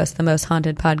 Girls, 1 Ghost, the most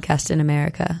haunted podcast in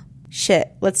America.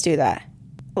 Shit, let's do that.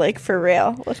 Like, for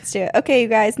real. Let's do it. Okay, you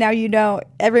guys, now you know.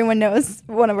 Everyone knows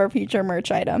one of our future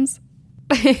merch items.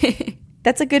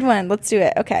 That's a good one. Let's do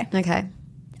it. Okay.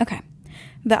 Okay.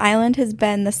 The island has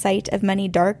been the site of many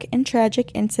dark and tragic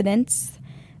incidents.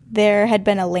 There had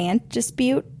been a land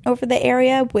dispute over the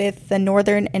area, with the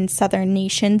northern and southern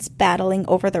nations battling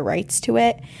over the rights to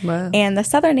it. Wow. And the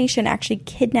southern nation actually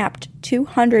kidnapped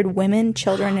 200 women,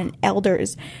 children, and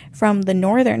elders from the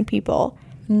northern people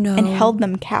and held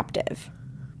them captive.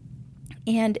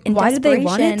 And in why did they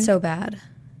want desperation- it so bad?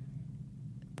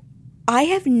 I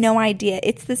have no idea.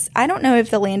 I don't know if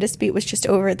the land dispute was just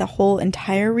over the whole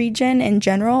entire region in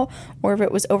general, or if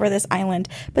it was over this island.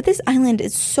 But this island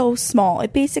is so small.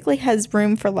 It basically has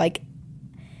room for like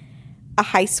a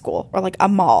high school or like a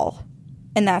mall.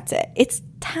 And that's it. It's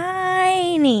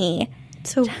tiny.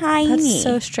 Tiny. That's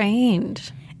so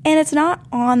strange. And it's not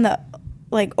on the,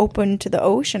 like, open to the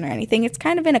ocean or anything. It's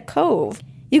kind of in a cove.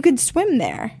 You could swim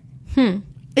there.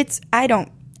 I don't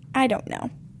know.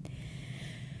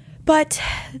 But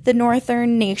the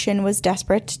northern nation was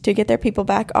desperate to get their people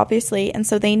back, obviously, and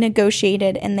so they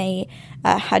negotiated, and they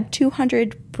had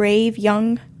 200 brave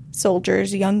young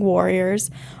soldiers, young warriors,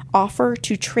 offer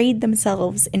to trade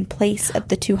themselves in place of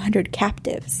the 200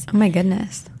 captives. Oh my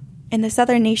goodness. And the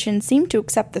southern nation seemed to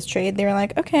accept this trade. They were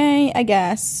like, okay, I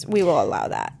guess we will allow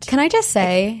that. Can I just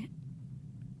say,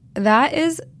 that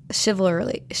is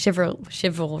chivalry.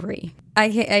 Oh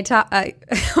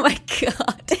my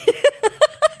God.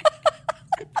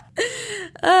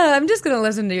 I'm just going to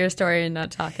listen to your story and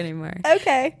not talk anymore.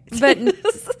 Okay. But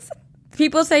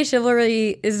people say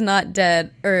chivalry is not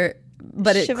dead,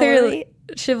 but it clearly...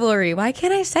 Chivalry. Why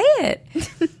can't I say it?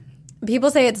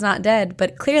 People say it's not dead,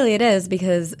 but clearly it is,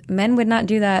 because men would not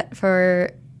do that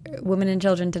for women and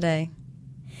children today.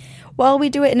 Well, we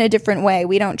do it in a different way.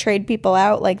 We don't trade people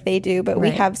out like they do, but we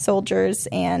Right. have soldiers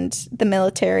and the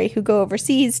military who go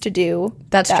overseas to do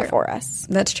That's that true. for us.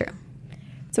 That's true.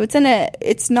 So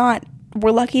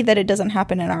we're lucky that it doesn't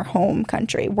happen in our home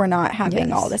country. We're not having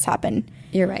Yes. all this happen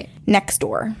You're right. next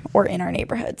door or in our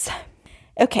neighborhoods.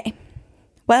 Okay.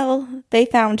 Well, they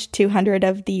found 200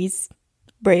 of these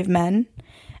brave men.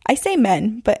 I say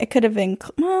men, but it could have been,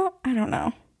 well, I don't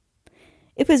know.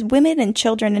 It was women and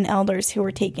children and elders who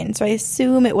were taken, so I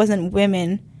assume it wasn't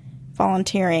women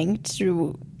volunteering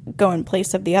to go in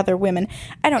place of the other women.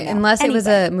 I don't know. Unless it was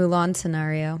Anyway, a Mulan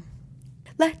scenario.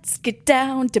 let's get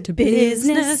down to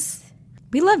business.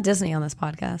 We love Disney on this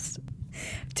podcast.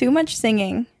 Too much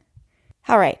singing.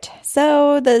 All right.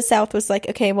 So the South was like,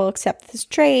 okay, we'll accept this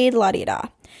trade, la-di-da.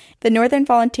 The Northern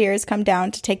volunteers come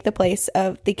down to take the place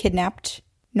of the kidnapped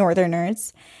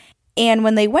Northerners. And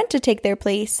when they went to take their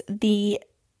place, the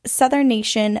Southern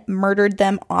nation murdered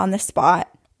them on the spot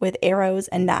with arrows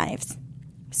and knives.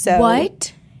 So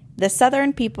What? the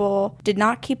Southern people did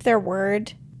not keep their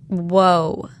word,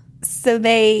 Whoa. so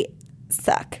they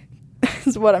suck,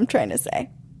 is what I'm trying to say.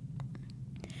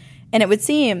 And it would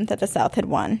seem that the South had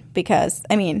won because,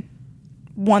 I mean,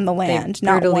 won the land,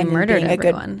 not brutally won in murdered being a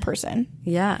everyone. good person.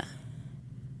 Yeah.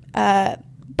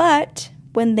 But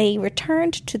when they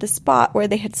returned to the spot where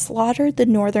they had slaughtered the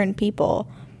Northern people,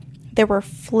 there were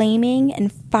flaming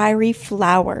and fiery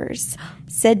flowers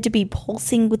said to be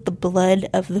pulsing with the blood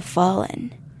of the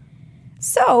fallen.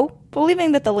 So,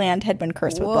 believing that the land had been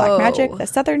cursed with black magic, the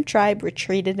Southern tribe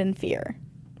retreated in fear.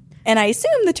 And I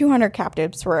assume the 200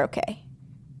 captives were okay,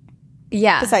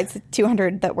 Yeah. besides the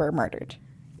 200 that were murdered,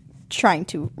 trying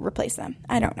to replace them.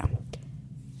 I don't know.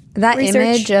 That Research.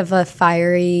 image of a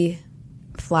fiery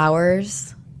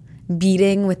flowers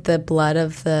beating with the blood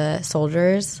of the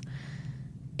soldiers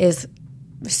is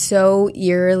so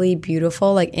eerily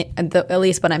beautiful. Like, at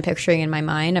least what I'm picturing in my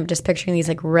mind, I'm just picturing these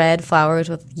like red flowers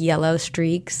with yellow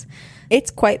streaks.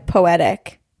 It's quite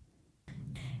poetic.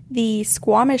 The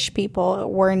Squamish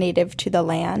people were native to the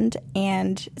land,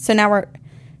 and so now we're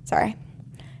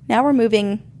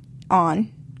moving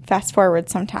on. Fast forward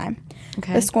some time.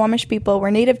 Okay. The Squamish people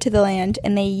were native to the land,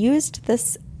 and they used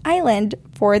this island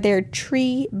for their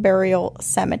tree burial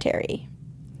cemetery.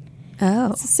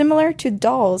 Oh. Similar to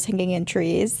dolls hanging in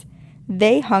trees,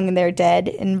 they hung their dead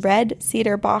in red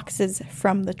cedar boxes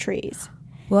from the trees.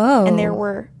 Whoa. And there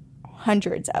were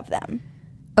hundreds of them.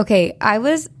 Okay,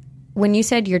 when you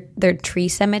said their tree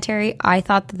cemetery, I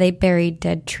thought that they buried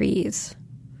dead trees.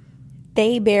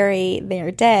 they bury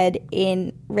their dead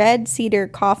in red cedar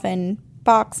coffin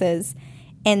boxes,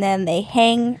 and then they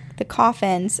hang the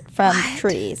coffins from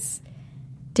trees.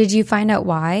 Did you find out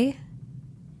why?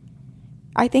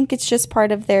 I think it's just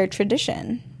part of their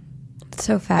tradition. It's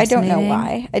so fascinating. I don't know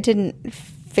why. I didn't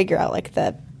figure out like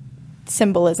the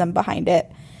symbolism behind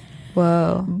it.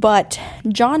 Whoa. But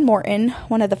John Morton,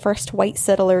 one of the first white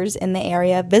settlers in the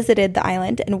area, visited the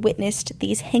island and witnessed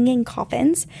these hanging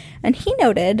coffins. And he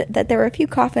noted that there were a few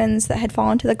coffins that had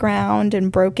fallen to the ground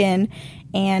and broken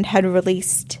and had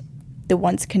released the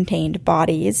once contained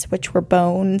bodies, which were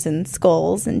bones and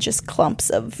skulls and just clumps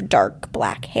of dark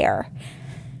black hair.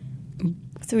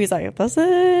 So he's like, this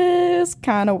is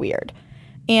kind of weird.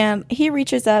 And he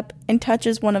reaches up and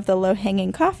touches one of the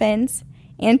low-hanging coffins.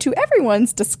 And to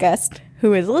everyone's disgust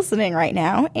who is listening right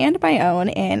now, and my own,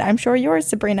 and I'm sure yours,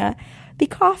 Sabrina, the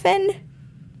coffin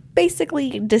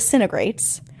basically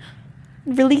disintegrates,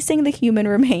 releasing the human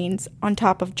remains on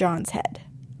top of John's head.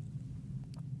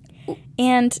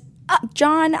 And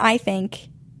John, I think,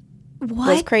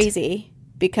 was crazy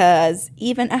because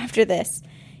even after this,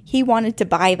 he wanted to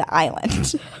buy the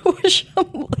island. Which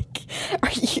I'm like,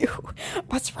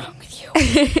 what's wrong with you?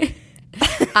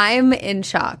 I'm in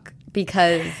shock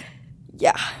because...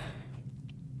 Yeah.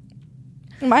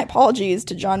 My apologies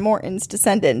to John Morton's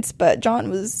descendants, but John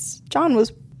was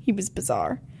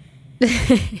bizarre.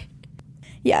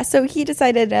 Yeah, so he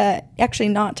decided actually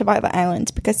not to buy the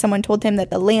island because someone told him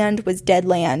that the land was dead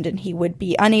land and he would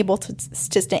be unable to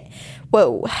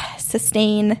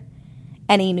sustain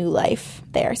any new life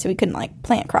there. So he couldn't like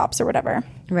plant crops or whatever.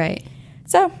 Right.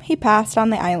 So he passed on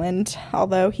the island,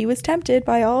 although he was tempted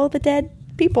by all the dead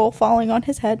people falling on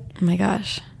his head. Oh my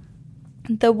gosh.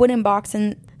 The wooden box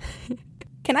and...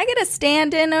 Can I get a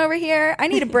stand-in over here? I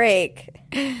need a break.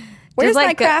 Where's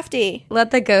my crafty?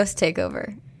 Let the ghost take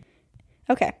over.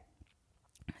 Okay.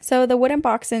 So the wooden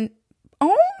box and...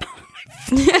 Oh!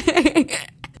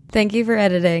 Thank you for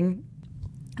editing.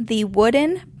 The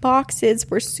wooden boxes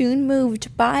were soon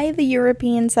moved by the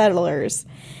European settlers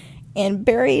and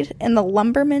buried in the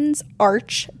Lumberman's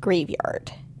Arch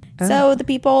graveyard. Oh. So the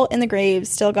people in the graves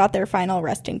still got their final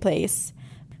resting place,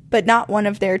 but not one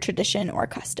of their tradition or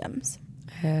customs.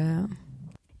 Yeah.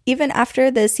 Even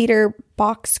after the cedar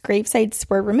box gravesites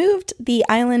were removed, the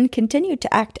island continued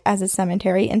to act as a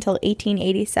cemetery until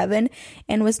 1887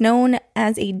 and was known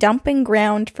as a dumping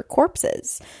ground for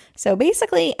corpses. So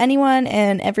basically, anyone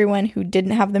and everyone who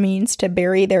didn't have the means to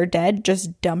bury their dead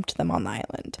just dumped them on the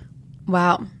island.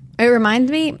 Wow. It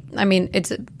reminds me, I mean,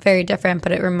 it's very different,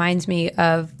 but it reminds me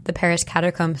of the Paris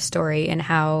catacombs story and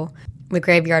how the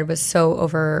graveyard was so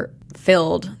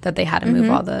overfilled that they had to move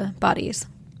all the bodies.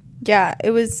 Yeah, it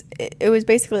was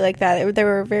basically like that. There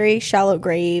were very shallow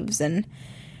graves, and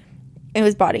it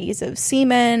was bodies of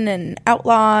seamen and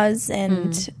outlaws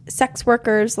and sex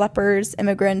workers, lepers,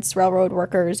 immigrants, railroad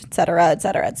workers, etc.,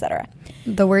 etc., etc.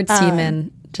 The word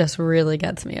seamen just really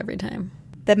gets me every time.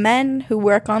 The men who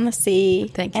work on the sea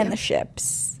Thank you. And the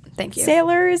ships. Thank you.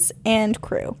 Sailors and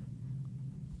crew.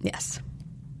 Yes.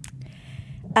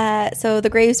 So the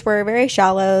graves were very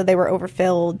shallow, they were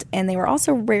overfilled, and they were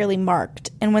also rarely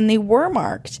marked. And when they were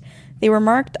marked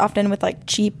often with like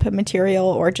cheap material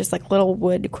or just like little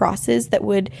wood crosses that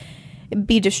would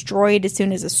be destroyed as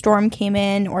soon as a storm came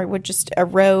in, or would just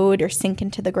erode or sink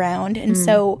into the ground. And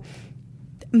so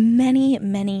many,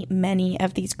 many, many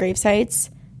of these grave sites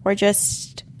were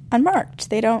just unmarked.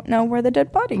 They don't know where the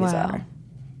dead bodies are.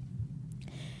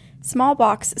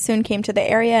 Smallpox soon came to the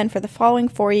area, and for the following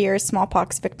 4 years,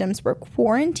 smallpox victims were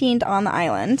quarantined on the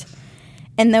island,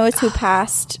 and those who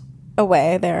passed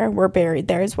away there were buried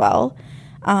there as well.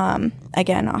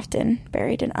 Again, often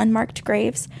buried in unmarked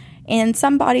graves. And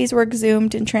some bodies were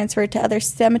exhumed and transferred to other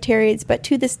cemeteries, but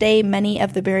to this day, many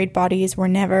of the buried bodies were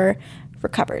never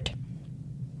recovered.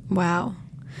 Wow.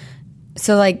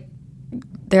 So, like,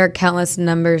 there are countless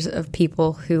numbers of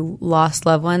people who lost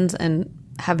loved ones and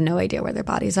have no idea where their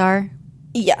bodies are?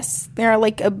 Yes. There are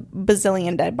like a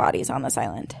bazillion dead bodies on this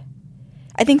island.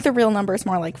 I think the real number is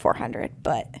more like 400,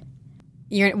 but...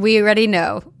 We already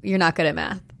know you're not good at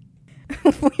math.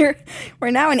 We're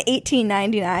now in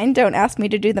 1899. Don't ask me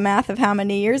to do the math of how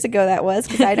many years ago that was,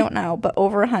 because I don't know, but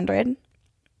over 100.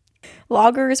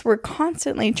 Loggers were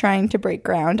constantly trying to break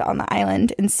ground on the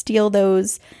island and steal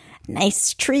those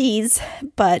nice trees,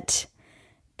 but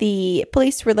the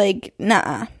police were like,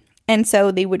 nah. And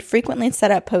so they would frequently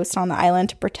set up posts on the island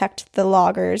to protect the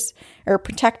loggers, or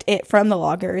protect it from the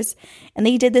loggers. And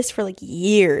they did this for like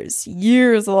years.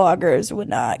 Years the loggers would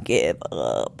not give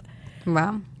up.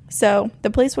 Wow. So the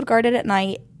police would guard it at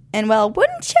night. And well,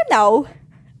 wouldn't you know,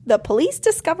 the police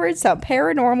discovered some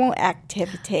paranormal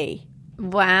activity.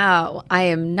 Wow. I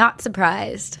am not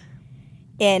surprised.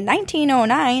 In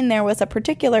 1909, there was a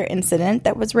particular incident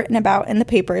that was written about in the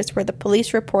papers where the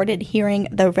police reported hearing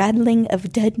the rattling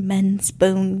of dead men's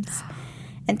bones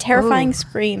and terrifying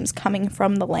screams coming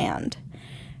from the land.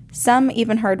 Some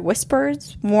even heard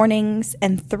whispers, warnings,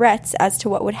 and threats as to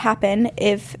what would happen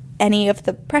if any of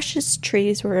the precious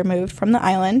trees were removed from the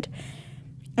island.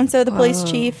 And so the police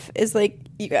chief is like,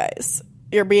 you guys,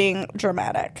 you're being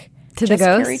dramatic. To Just the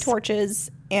ghosts? carry torches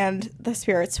and the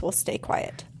spirits will stay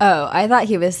quiet. Oh, I thought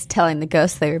he was telling the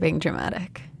ghosts they were being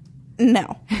dramatic.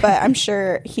 No, but I'm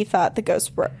sure he thought the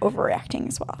ghosts were overreacting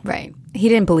as well. Right. He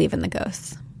didn't believe in the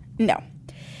ghosts. No.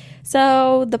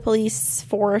 So the police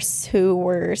force who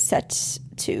were set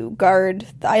to guard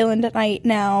the island at night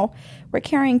now were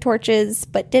carrying torches,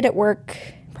 but did it work?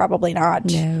 Probably not.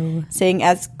 No. Seeing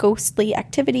as ghostly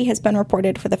activity has been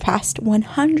reported for the past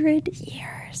 100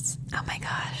 years. Oh my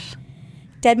gosh.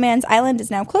 Dead Man's Island is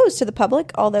now closed to the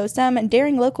public, although some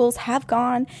daring locals have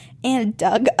gone and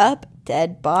dug up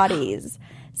dead bodies.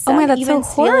 Some my, that's even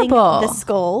so stealing horrible. the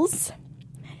skulls.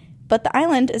 But the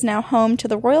island is now home to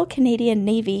the Royal Canadian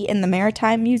Navy in the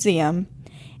Maritime Museum.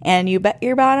 And you bet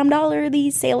your bottom dollar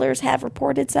these sailors have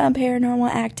reported some paranormal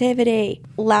activity.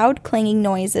 Loud clanging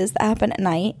noises that happen at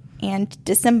night and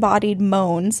disembodied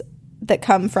moans that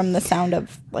come from the sound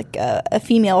of like a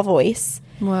female voice.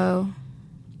 Whoa.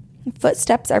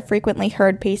 Footsteps are frequently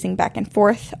heard pacing back and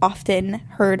forth, often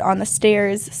heard on the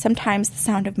stairs. Sometimes the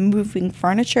sound of moving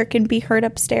furniture can be heard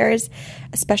upstairs,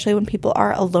 especially when people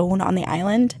are alone on the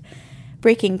island.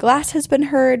 Breaking glass has been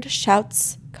heard.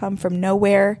 Shouts come from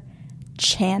nowhere.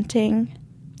 Chanting.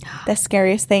 The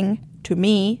scariest thing to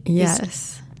me Yes.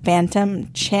 is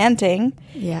phantom chanting.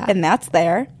 Yeah. And that's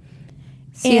there.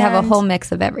 So you have a And- whole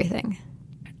mix of everything.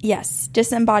 Yes,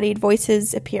 disembodied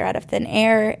voices appear out of thin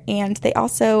air, and they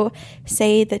also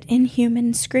say that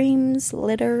inhuman screams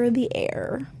litter the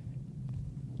air.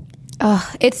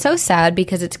 Oh, it's so sad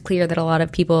because it's clear that a lot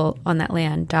of people on that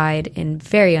land died in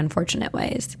very unfortunate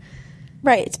ways.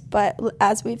 Right, but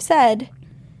as we've said,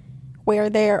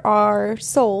 where there are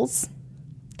souls,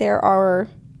 there are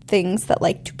things that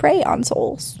like to prey on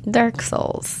souls. Dark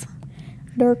souls.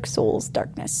 Dark souls,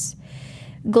 darkness.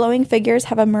 Glowing figures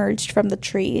have emerged from the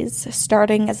trees,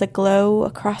 starting as a glow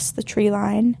across the tree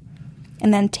line,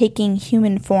 and then taking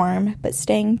human form, but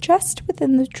staying just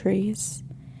within the trees.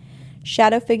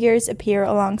 Shadow figures appear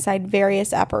alongside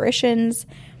various apparitions,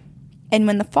 and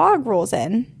when the fog rolls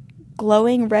in,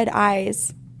 glowing red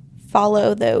eyes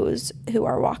follow those who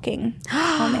are walking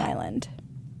on the island.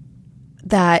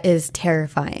 That is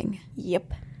terrifying.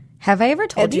 Yep. Have I ever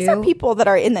told And these you? are people that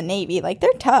are in the Navy. Like,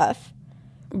 they're tough.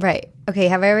 Right. Okay.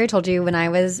 Have I ever told you when I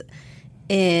was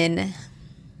in?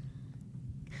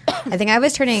 I think I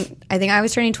was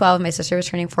turning 12. My sister was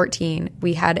turning 14.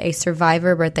 We had a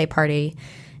Survivor birthday party,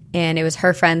 and it was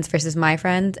her friends versus my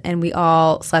friends, and we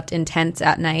all slept in tents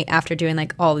at night after doing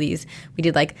like all these. We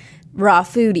did like raw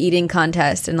food eating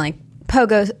contest and like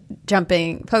pogo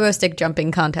stick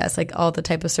jumping contest, like all the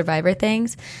type of Survivor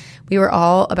things. We were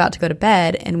all about to go to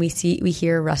bed, and we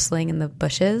hear rustling in the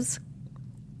bushes.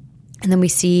 And then we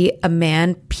see a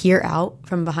man peer out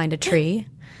from behind a tree.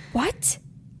 What?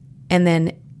 And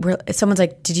then someone's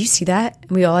like, did you see that?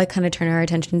 And we all like kind of turn our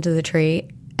attention to the tree.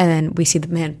 And then we see the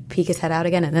man peek his head out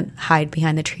again and then hide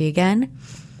behind the tree again.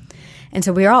 And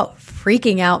so we're all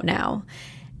freaking out now.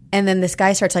 And then this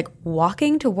guy starts like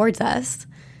walking towards us.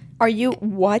 Are you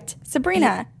what?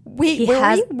 Sabrina, wait,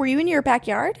 were you in your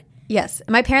backyard? Yes.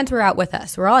 My parents were out with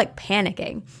us. We're all like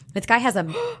panicking. This guy has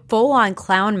a full-on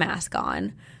clown mask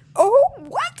on. Oh,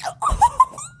 what? Oh,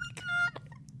 my God.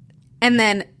 And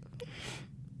then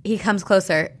he comes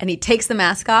closer and he takes the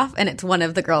mask off, and it's one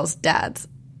of the girls' dads.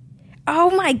 Oh,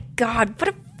 my God. What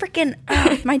a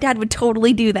freaking... my dad would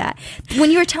totally do that.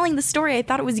 When you were telling the story, I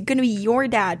thought it was going to be your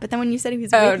dad, but then when you said he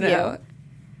was with you...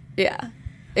 Yeah.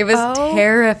 It was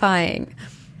terrifying.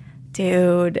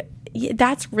 Dude,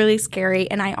 that's really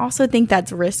scary. And I also think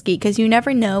that's risky because you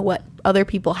never know what other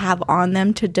people have on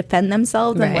them to defend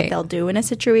themselves and what Right. they'll do in a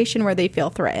situation where they feel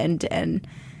threatened. And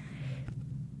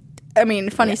I mean,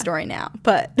 funny story now,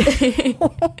 but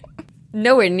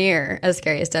Nowhere near as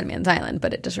scary as Dead Man's Island,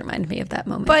 but it just reminded me of that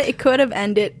moment. but it could have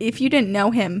ended if you didn't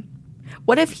know him.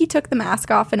 What if he took the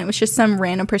mask off and it was just some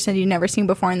random person you'd never seen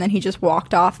before and then he just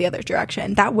walked off the other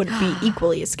direction? That would be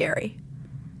equally as scary.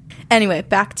 Anyway,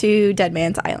 back to Dead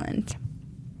Man's Island.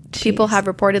 People have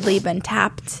reportedly been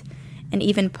tapped and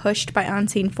even pushed by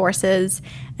unseen forces,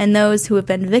 and those who have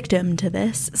been victim to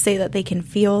this say that they can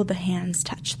feel the hands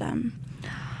touch them.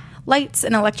 Lights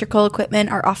and electrical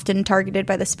equipment are often targeted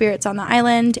by the spirits on the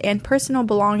island, and personal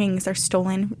belongings are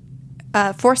stolen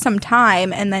for some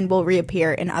time and then will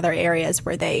reappear in other areas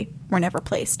where they were never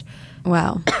placed.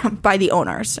 Wow. By the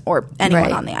owners or anyone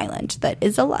Right. on the island that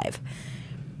is alive.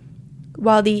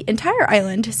 While the entire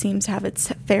island seems to have its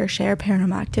fair share of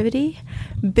paranormal activity,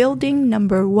 building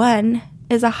number 1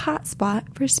 is a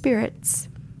hotspot for spirits.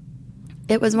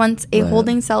 It was once a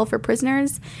holding cell for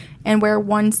prisoners and where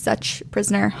one such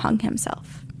prisoner hung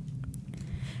himself.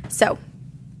 So,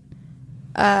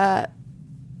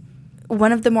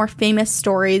 one of the more famous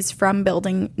stories from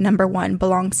building number 1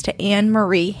 belongs to Anne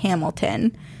Marie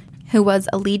Hamilton, who was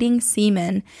a leading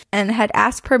seaman and had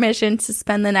asked permission to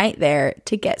spend the night there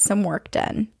to get some work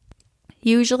done.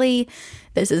 Usually,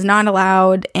 this is not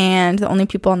allowed, and the only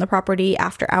people on the property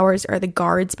after hours are the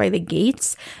guards by the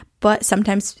gates, but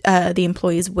sometimes the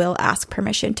employees will ask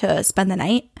permission to spend the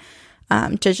night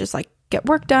to just like get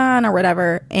work done or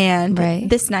whatever. And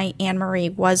this night, Anne Marie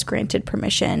was granted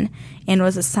permission and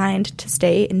was assigned to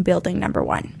stay in building number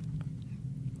 1.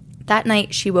 That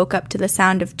night, she woke up to the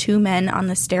sound of 2 men on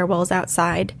the stairwells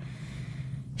outside.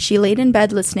 She laid in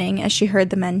bed listening as she heard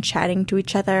the men chatting to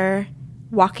each other,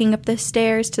 walking up the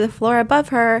stairs to the floor above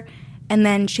her, and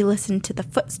then she listened to the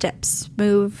footsteps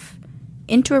move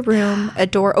into a room, a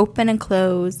door open and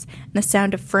close, and the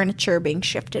sound of furniture being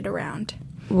shifted around.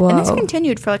 Whoa. And this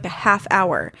continued for like a half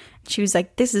hour. She was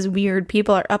like, this is weird.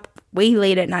 People are up way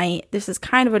late at night. This is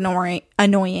kind of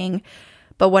annoying,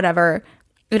 but whatever.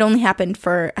 It only happened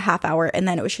for a half hour, and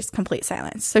then it was just complete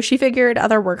silence. So she figured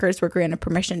other workers were granted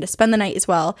permission to spend the night as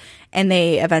well, and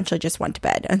they eventually just went to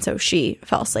bed, and so she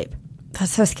fell asleep.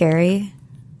 That's so scary.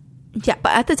 Yeah,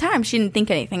 but at the time, she didn't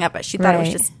think anything of it. She thought it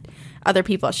was just other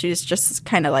people. She was just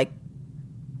kind of, like,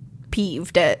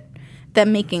 peeved at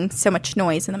them making so much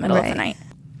noise in the middle of the night.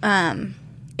 And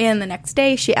the next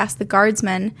day, she asked the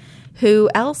guardsman who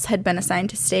else had been assigned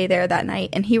to stay there that night,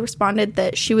 and he responded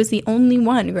that she was the only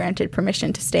one granted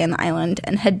permission to stay on the island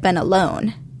and had been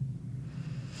alone.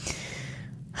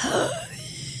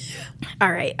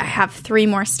 All right, I have 3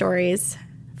 more stories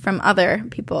from other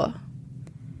people.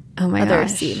 Oh my other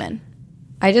gosh. seamen.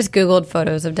 I just Googled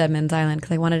photos of Dead Man's Island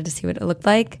because I wanted to see what it looked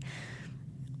like.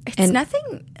 It's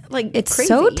nothing like it's crazy,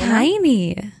 so you know?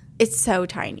 tiny. It's so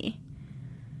tiny.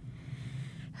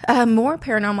 More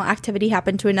paranormal activity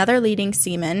happened to another leading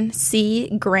seaman, C.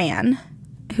 Gran,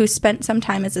 who spent some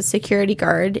time as a security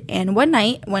guard. And one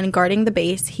night, when guarding the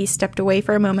base, he stepped away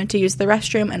for a moment to use the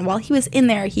restroom. And while he was in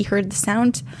there, he heard the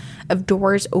sound of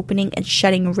doors opening and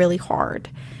shutting really hard,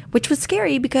 which was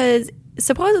scary because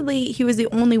supposedly he was the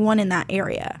only one in that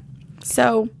area.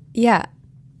 So, yeah.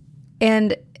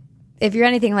 And if you're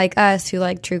anything like us who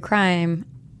like true crime,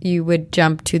 you would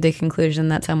jump to the conclusion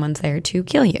that someone's there to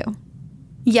kill you.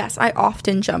 yes, I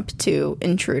often jump to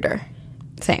intruder.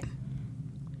 Same.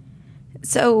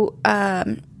 So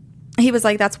he was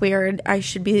like, that's weird. I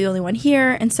should be the only one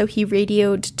here. And so he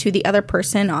radioed to the other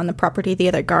person on the property, the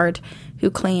other guard, who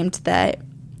claimed that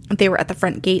they were at the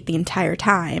front gate the entire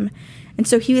time. And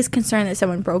so he was concerned that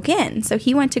someone broke in. So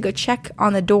he went to go check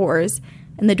on the doors,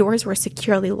 and the doors were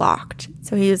securely locked.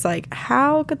 So he was like,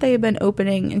 how could they have been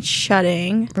opening and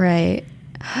shutting? Right.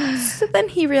 So then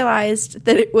he realized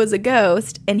that it was a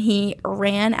ghost, and he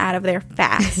ran out of there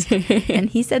fast. And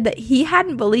he said that he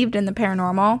hadn't believed in the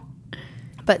paranormal,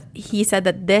 but he said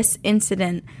that this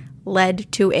incident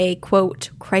led to a, quote,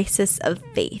 crisis of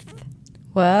faith.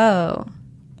 Whoa.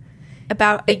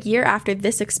 About a year after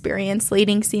this experience,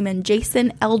 leading seaman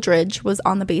Jason Eldridge was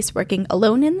on the base working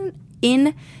alone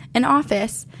in an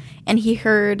office, and he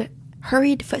heard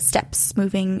hurried footsteps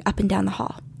moving up and down the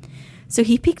hall. So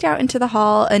he peeked out into the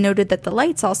hall and noted that the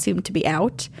lights all seemed to be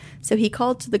out. So he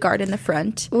called to the guard in the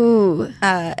front. Ooh.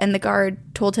 And the guard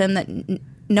told him that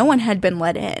no one had been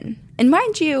let in. And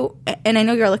mind you, and I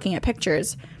know you're looking at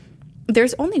pictures,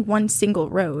 there's only one single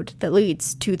road that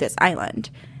leads to this island.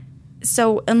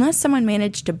 So unless someone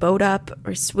managed to boat up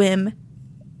or swim,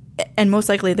 and most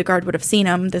likely the guard would have seen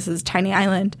them, this is a tiny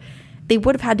island, they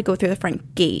would have had to go through the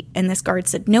front gate. And this guard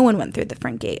said no one went through the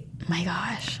front gate. My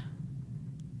gosh.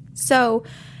 So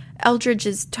Eldridge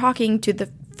is talking to the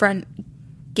front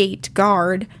gate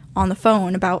guard on the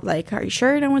phone about, like, are you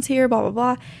sure no one's here, blah, blah,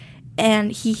 blah.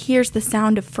 And he hears the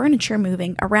sound of furniture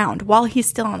moving around while he's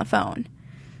still on the phone.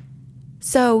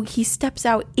 So he steps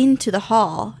out into the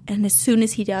hall, and as soon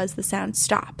as he does, the sound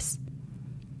stops.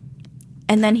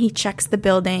 And then he checks the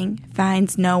building,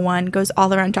 finds no one, goes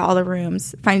all around to all the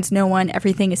rooms, finds no one,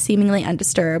 everything is seemingly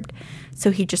undisturbed. So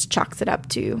he just chalks it up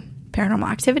to paranormal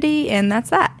activity, and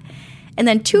that's that. And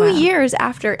then 2 years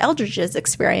after Eldridge's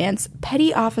experience,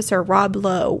 Petty Officer Rob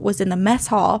Lowe was in the mess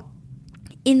hall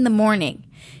in the morning,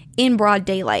 in broad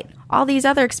daylight. All these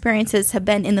other experiences have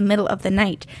been in the middle of the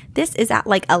night. This is at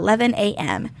like 11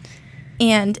 a.m.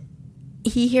 And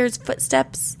he hears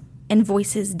footsteps and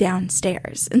voices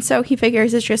downstairs. And so he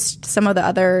figures it's just some of the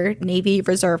other Navy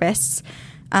reservists,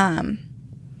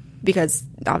 because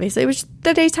obviously it was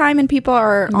the daytime and people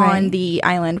are on the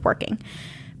island working.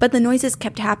 But the noises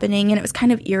kept happening, and it was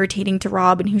kind of irritating to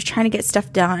Rob, and he was trying to get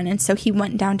stuff done. And so he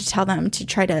went down to tell them to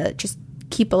try to just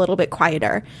keep a little bit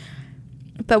quieter.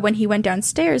 But when he went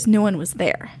downstairs, no one was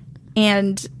there.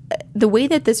 And the way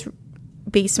that this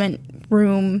basement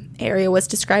room area was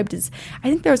described is, I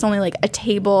think there was only like a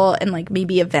table and like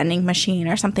maybe a vending machine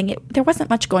or something. There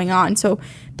wasn't much going on, so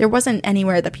there wasn't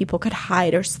anywhere that people could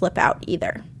hide or slip out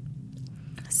either.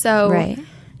 So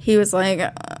he was like,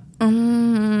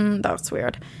 that's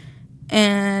weird.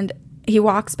 And he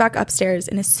walks back upstairs,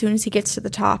 and as soon as he gets to the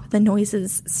top, the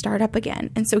noises start up again.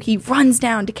 And so he runs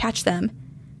down to catch them,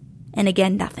 and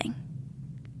again, nothing.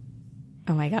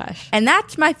 Oh my gosh. And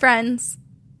that, my friends,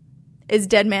 is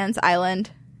Dead Man's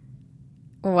Island.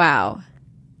 Wow.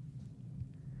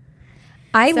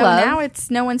 Now it's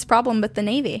no one's problem but the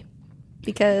Navy,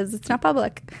 because it's not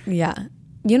public. Yeah.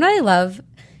 You know what I love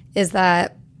is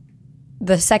that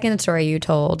the second story you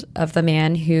told of the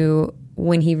man who,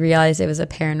 when he realized it was a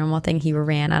paranormal thing, he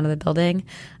ran out of the building.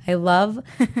 I love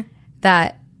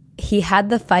that he had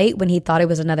the fight when he thought it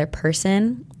was another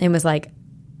person and was like,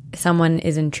 someone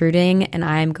is intruding and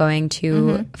I'm going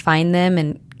to find them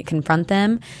and confront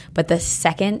them. But the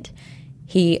second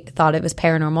he thought it was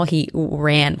paranormal, he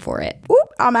ran for it.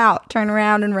 Whoop, I'm out. Turn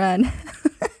around and run.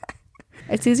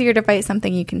 It's easier to fight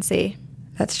something you can see.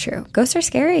 That's true. Ghosts are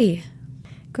scary.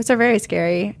 Ghosts are very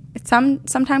scary.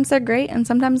 Sometimes they're great and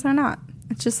sometimes they're not.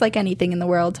 It's just like anything in the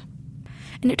world.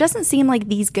 And it doesn't seem like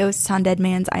these ghosts on Dead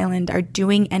Man's Island are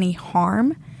doing any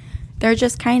harm. They're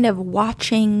just kind of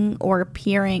watching or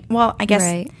peering. Well, I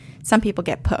guess some people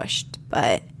get pushed,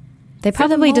 but they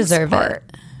probably deserve it.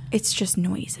 It's just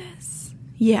noises.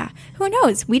 Yeah. Who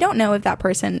knows? We don't know if that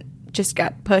person just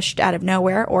got pushed out of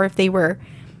nowhere or if they were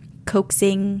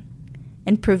coaxing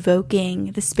and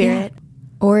provoking the spirit. Yeah.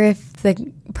 Or if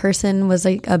the person was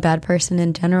like a bad person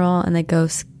in general and the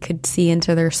ghost could see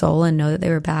into their soul and know that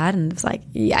they were bad and it's like,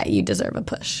 yeah, you deserve a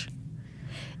push.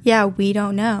 Yeah, we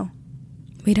don't know.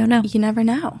 We don't know. You never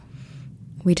know.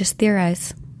 We just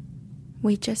theorize.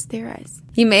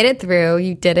 You made it through.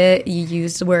 You did it. You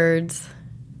used words.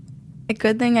 A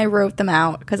good thing I wrote them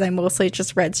out because I mostly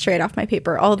just read straight off my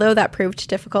paper, although that proved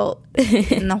difficult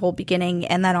in the whole beginning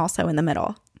and then also in the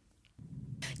middle.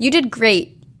 You did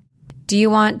great. Do you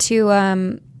want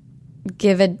to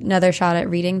give another shot at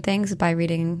reading things by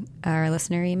reading our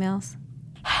listener emails?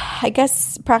 I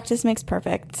guess practice makes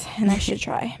perfect, and I should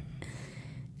try.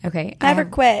 Okay. Never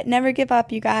quit. Never give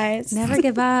up, you guys. Never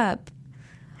give up.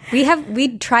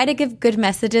 We try to give good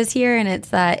messages here, and it's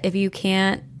that if you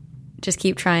can't, just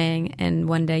keep trying, and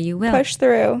one day you will. Push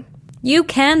through. You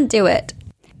can do it.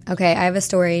 Okay, I have a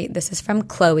story. This is from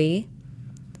Chloe,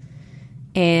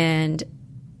 and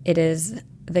it is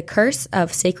The Curse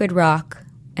of Sacred Rock,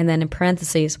 and then in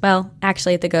parentheses, well,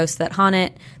 actually, the ghosts that haunt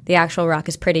it, the actual rock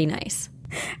is pretty nice.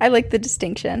 I like the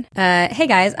distinction. Hey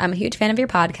guys, I'm a huge fan of your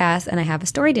podcast, and I have a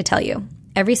story to tell you.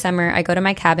 Every summer, I go to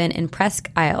my cabin in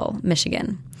Presque Isle,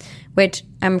 Michigan, which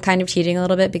I'm kind of cheating a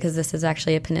little bit because this is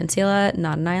actually a peninsula,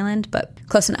 not an island, but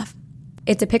close enough.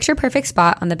 It's a picture-perfect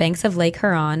spot on the banks of Lake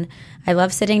Huron. I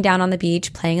love sitting down on the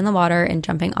beach, playing in the water, and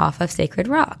jumping off of Sacred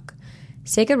Rock.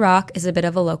 Sacred Rock is a bit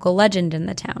of a local legend in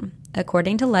the town.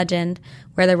 According to legend,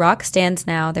 where the rock stands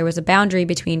now, there was a boundary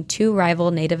between two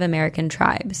rival Native American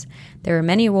tribes. There were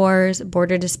many wars,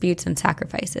 border disputes, and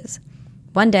sacrifices.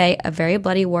 One day, a very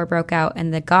bloody war broke out,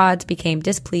 and the gods became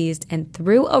displeased and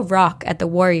threw a rock at the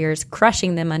warriors,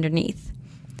 crushing them underneath.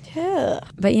 Yeah.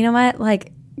 But you know what?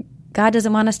 Like, God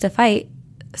doesn't want us to fight,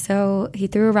 so he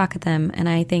threw a rock at them, and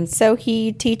I think... So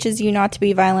he teaches you not to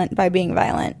be violent by being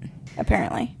violent,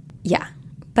 apparently. Yeah.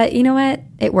 But you know what?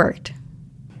 It worked.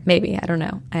 Maybe. I don't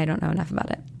know. I don't know enough about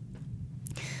it.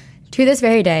 To this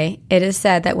very day, it is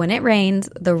said that when it rains,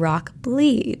 the rock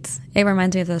bleeds. It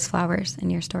reminds me of those flowers in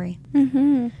your story.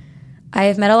 Mm-hmm. I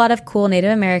have met a lot of cool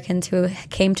Native Americans who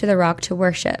came to the rock to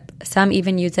worship. Some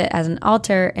even use it as an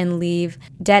altar and leave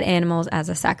dead animals as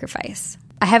a sacrifice.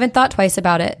 I haven't thought twice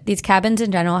about it. These cabins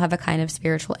in general have a kind of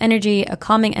spiritual energy, a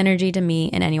calming energy to me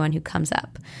and anyone who comes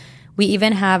up. We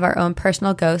even have our own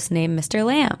personal ghost named Mr.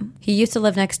 Lamb. He used to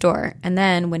live next door, and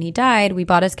then when he died, we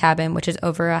bought his cabin, which is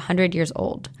over 100 years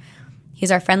old.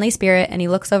 He's our friendly spirit, and he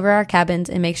looks over our cabins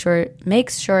and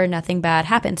makes sure nothing bad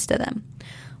happens to them.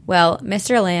 Well,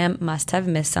 Mr. Lamb must have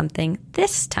missed something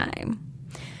this time.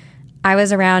 I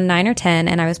was around 9 or 10,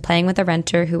 and I was playing with a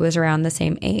renter who was around the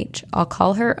same age. I'll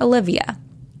call her Olivia.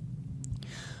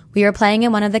 We were playing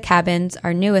in one of the cabins,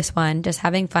 our newest one, just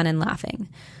having fun and laughing.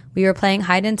 We were playing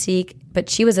hide and seek, but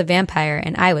she was a vampire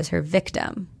and I was her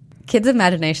victim. Kids'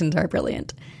 imaginations are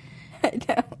brilliant. I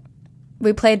know.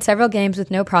 We played several games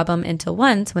with no problem until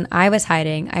once, when I was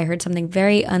hiding, I heard something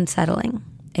very unsettling.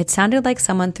 It sounded like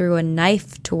someone threw a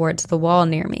knife towards the wall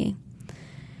near me.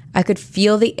 I could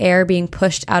feel the air being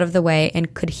pushed out of the way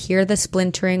and could hear the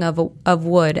splintering of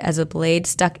wood as a blade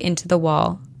stuck into the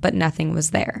wall, but nothing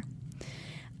was there.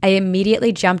 I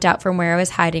immediately jumped out from where I was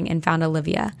hiding and found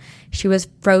Olivia. She was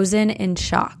frozen in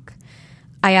shock.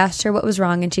 I asked her what was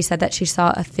wrong, and she said that she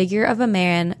saw a figure of a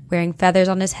man wearing feathers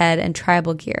on his head and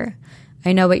tribal gear.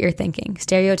 I know what you're thinking,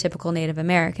 stereotypical Native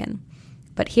American.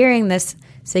 But hearing this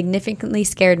significantly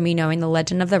scared me, knowing the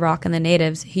legend of the rock and the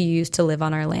natives who used to live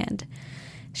on our land.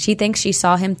 She thinks she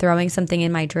saw him throwing something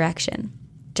in my direction.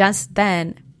 Just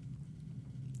then,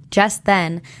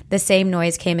 the same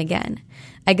noise came again.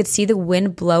 I could see the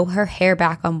wind blow her hair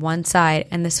back on one side,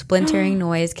 and the splintering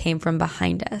noise came from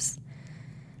behind us.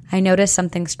 I noticed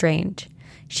something strange.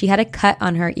 She had a cut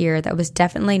on her ear that was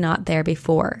definitely not there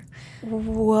before.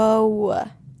 Whoa.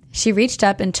 She reached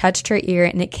up and touched her ear,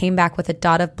 and it came back with a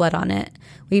dot of blood on it.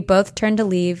 We both turned to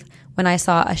leave when I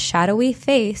saw a shadowy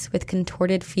face with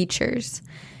contorted features.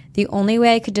 The only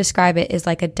way I could describe it is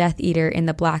like a Death Eater in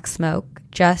the black smoke.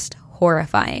 Just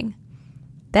horrifying.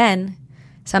 Then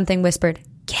something whispered,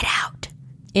 "Get out,"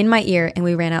 in my ear, and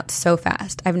we ran out so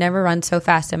fast. I've never run so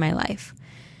fast in my life.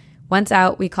 Once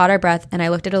out, we caught our breath, and I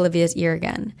looked at Olivia's ear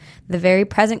again. The very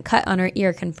present cut on her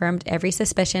ear confirmed every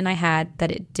suspicion I had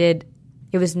that it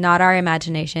was not our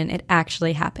imagination. It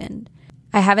actually happened.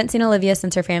 I haven't seen Olivia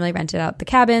since her family rented out the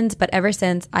cabins, but ever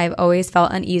since, I've always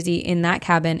felt uneasy in that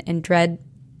cabin and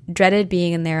dreaded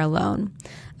being in there alone,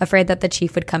 afraid that the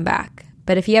chief would come back.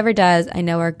 But if he ever does, I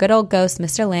know our good old ghost,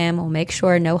 Mr. Lamb, will make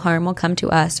sure no harm will come to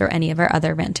us or any of our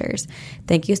other renters.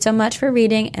 Thank you so much for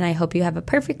reading, and I hope you have a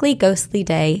perfectly ghostly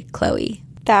day, Chloe.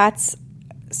 That's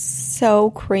so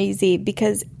crazy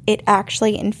because it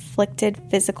actually inflicted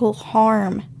physical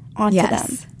harm onto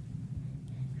them.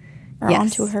 Or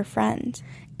onto her friend.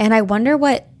 And I wonder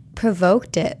what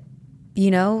provoked it.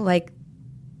 You know, like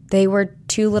they were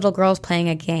two little girls playing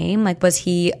a game. Like, was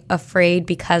he afraid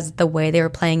because the way they were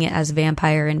playing it as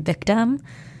vampire and victim?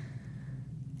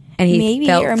 And he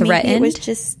felt threatened? Maybe it was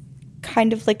just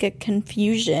kind of like a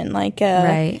confusion. Like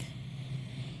right.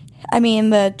 I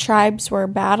mean, the tribes were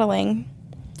battling.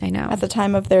 I know. At the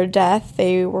time of their death,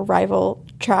 they were rival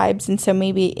tribes. And so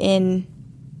maybe in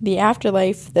the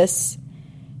afterlife, this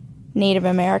Native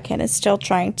American is still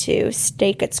trying to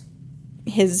stake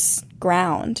his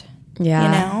ground. Yeah.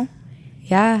 You know?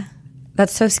 Yeah.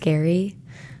 That's so scary.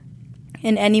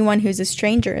 And anyone who's a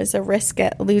stranger is a risk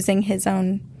at losing his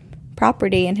own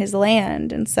property and his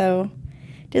land. And so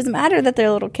it doesn't matter that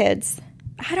they're little kids.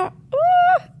 An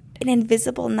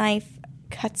invisible knife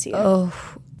cuts you. Oh,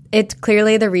 it's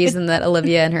clearly the reason that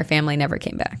Olivia and her family never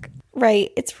came back.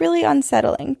 Right. It's really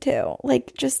unsettling, too.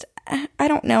 Like, just, I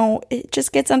don't know. It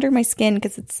just gets under my skin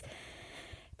because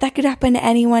that could happen to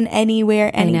anyone,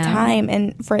 anywhere, anytime.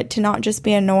 And for it to not just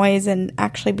be a noise and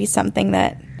actually be something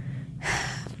that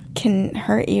can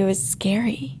hurt you is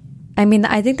scary. I mean,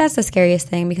 I think that's the scariest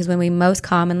thing because when we most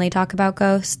commonly talk about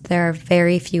ghosts, there are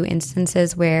very few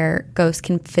instances where ghosts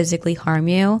can physically harm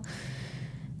you.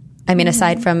 I mean,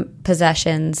 aside from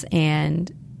possessions and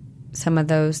some of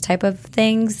those type of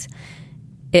things,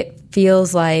 it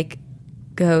feels like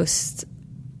ghosts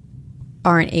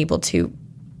aren't able to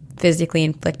physically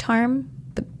inflict harm.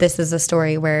 But this is a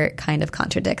story where it kind of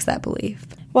contradicts that belief.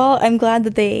 Well, I'm glad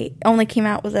that they only came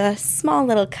out with a small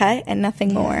little cut and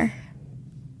nothing more.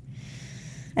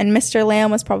 And Mr.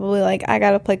 Lamb was probably like, I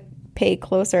got to pay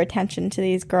closer attention to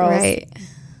these girls. Right.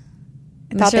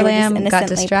 I thought Mr. Lamb got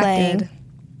distracted. Playing.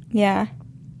 Yeah.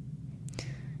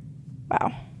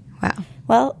 Wow.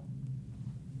 Well,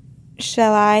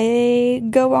 shall I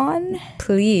go on?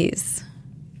 Please.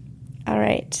 All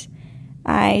right.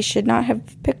 I should not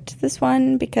have picked this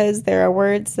one because there are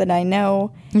words that I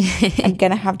know I'm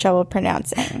going to have trouble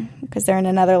pronouncing because they're in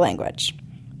another language.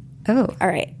 Oh. All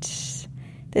right.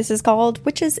 This is called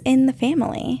Witches in the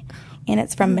Family, and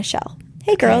it's from Michelle.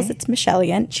 Hey, girls, it's Michelle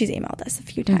again. She's emailed us a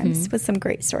few times with some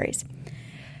great stories.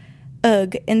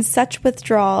 Ugh, in such a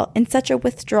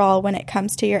withdrawal when it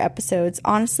comes to your episodes.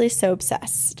 Honestly, so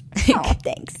obsessed. Oh,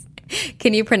 thanks.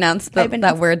 Can you pronounce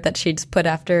that word that she just put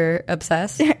after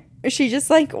obsessed? She just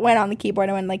went on the keyboard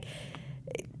and went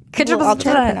I'll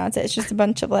try to pronounce it. It's just a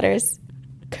bunch of letters.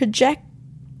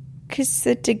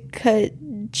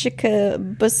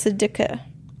 Chika Busadika.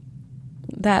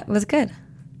 That was good.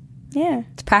 Yeah.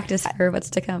 It's practice for what's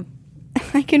to come.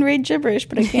 I can read gibberish,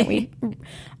 but I can't weed.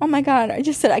 Oh my God, I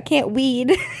just said I can't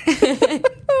weed.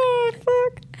 Oh,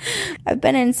 fuck. I've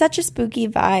been in such a spooky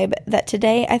vibe that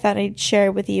today I thought I'd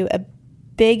share with you a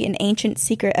big and ancient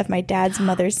secret of my dad's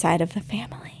mother's side of the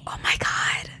family. Oh my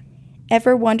God.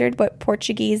 Ever wondered what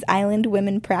Portuguese island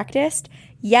women practiced?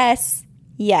 Yes,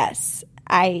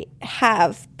 I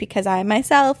have, because I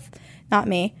myself, not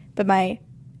me, but my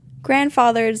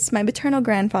maternal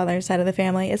grandfather's side of the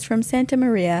family is from Santa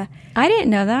Maria. I didn't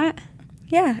know that.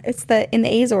 Yeah, it's in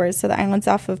the Azores, so the islands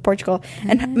off of Portugal.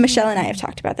 And Michelle and I have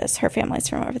talked about this. Her family's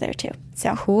from over there too.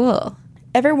 So Cool.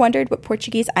 ever wondered what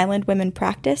Portuguese island women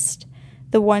practiced?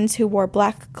 The ones who wore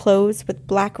black clothes with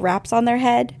black wraps on their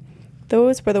head?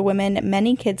 Those were the women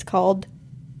many kids called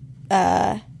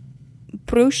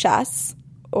bruxas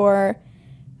or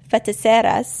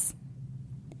feiticeiras.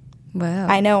 Wow.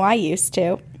 I know I used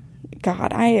to.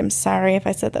 God, I am sorry if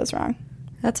I said those wrong.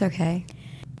 That's okay.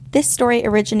 This story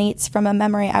originates from a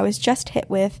memory I was just hit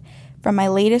with from my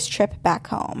latest trip back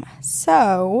home.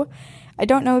 So, I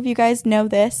don't know if you guys know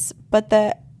this, but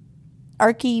the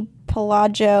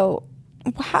archipelago...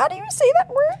 How do you say that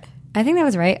word? I think that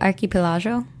was right.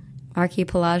 Archipelago.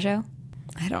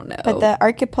 I don't know. But the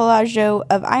archipelago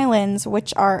of islands,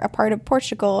 which are a part of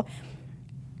Portugal,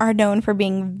 are known for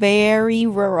being very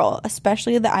rural,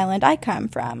 especially the island I come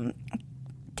from,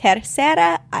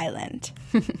 Terceira Island.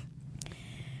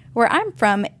 Where I'm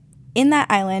from, in that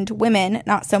island, women,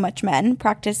 not so much men,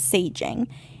 practice saging,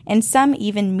 and some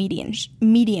even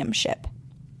mediumship.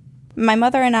 My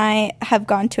mother and I have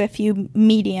gone to a few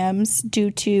mediums due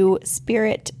to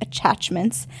spirit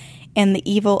attachments and the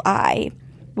evil eye.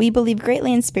 We believe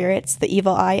greatly in spirits, the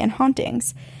evil eye, and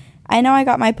hauntings. I know I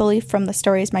got my belief from the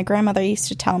stories my grandmother used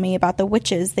to tell me about the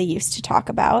witches they used to talk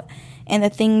about and the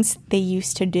things they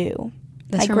used to do.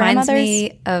 This My reminds grandmother's-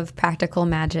 me of Practical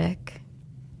Magic.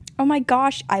 Oh my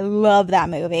gosh, I love that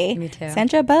movie. Me too.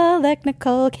 Sandra Bullock,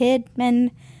 Nicole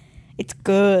Kidman. It's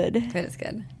good. It is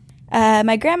good.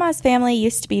 My grandma's family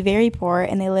used to be very poor,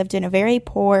 and they lived in a very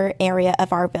poor area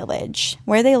of our village.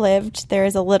 Where they lived, there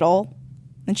is a little,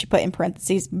 and she put in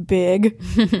parentheses, big,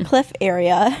 cliff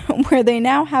area where they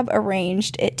now have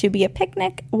arranged it to be a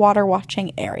picnic water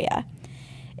watching area.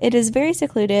 It is very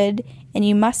secluded, and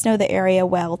you must know the area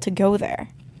well to go there.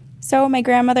 So my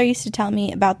grandmother used to tell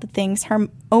me about the things her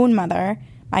own mother,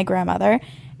 my grandmother,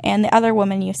 and the other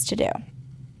woman used to do.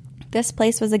 This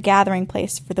place was a gathering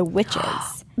place for the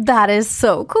witches. That is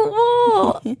so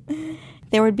cool.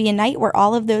 There would be a night where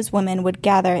all of those women would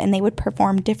gather and they would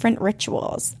perform different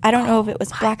rituals. I don't know if it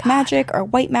was black magic or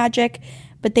white magic,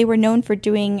 but they were known for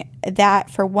doing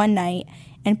that for one night,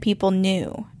 and people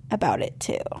knew about it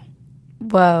too.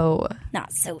 Whoa.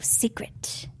 Not so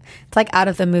secret. It's like out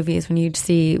of the movies when you'd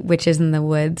see witches in the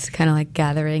woods kind of like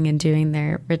gathering and doing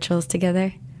their rituals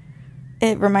together.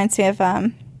 It reminds me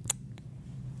of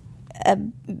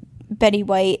Betty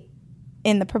White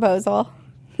in The Proposal,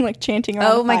 like chanting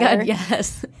around Oh the my fire. God,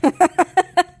 yes.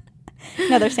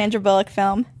 Another Sandra Bullock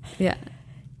film. Yeah.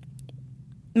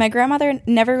 My grandmother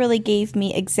never really gave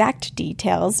me exact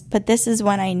details, but this is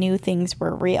when I knew things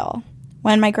were real.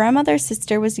 When my grandmother's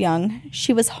sister was young,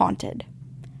 she was haunted.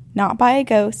 Not by a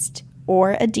ghost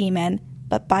or a demon,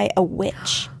 but by a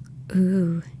witch.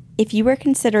 Ooh. If you were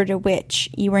considered a witch,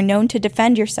 you were known to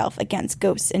defend yourself against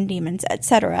ghosts and demons,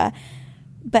 etc.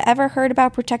 But ever heard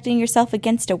about protecting yourself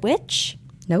against a witch?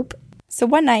 Nope. So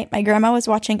one night, my grandma was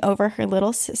watching over her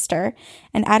little sister,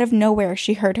 and out of nowhere,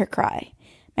 she heard her cry.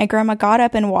 My grandma got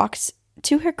up and walked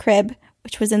to her crib,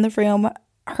 which was in the room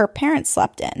her parents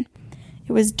slept in.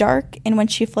 It was dark, and when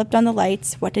she flipped on the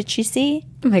lights, what did she see?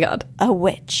 Oh my God. A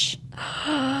witch.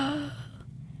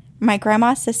 My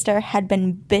grandma's sister had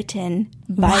been bitten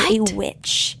by a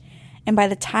witch. And by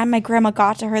the time my grandma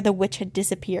got to her, the witch had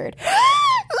disappeared.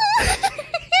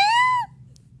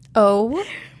 Oh.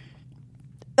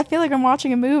 I feel like I'm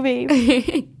watching a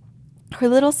movie. Her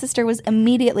little sister was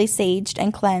immediately saged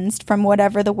and cleansed from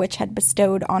whatever the witch had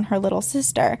bestowed on her little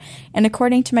sister. And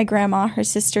according to my grandma, her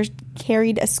sister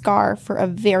carried a scar for a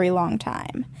very long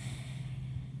time.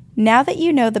 Now that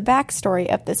you know the backstory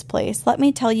of this place, let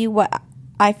me tell you what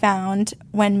I found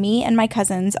when me and my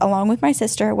cousins, along with my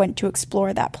sister, went to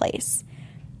explore that place.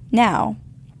 Now,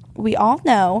 we all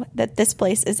know that this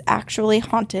place is actually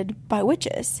haunted by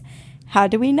witches. How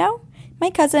do we know? My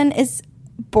cousin is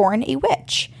born a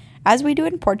witch. As we do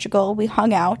in Portugal, we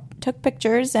hung out, took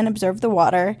pictures, and observed the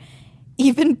water,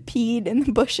 even peed in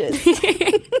the bushes.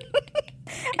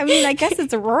 I mean, I guess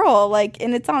it's rural, like,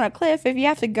 and it's on a cliff. If you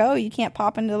have to go, you can't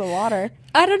pop into the water.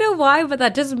 I don't know why, but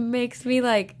that just makes me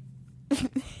like,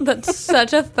 that's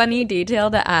such a funny detail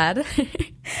to add.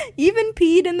 Even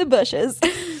peed in the bushes.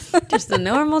 Just a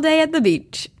normal day at the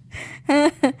beach.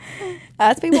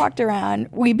 As we walked around,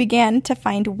 we began to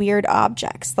find weird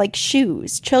objects like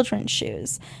shoes, children's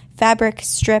shoes, fabric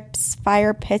strips,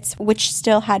 fire pits, which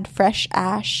still had fresh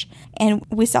ash, and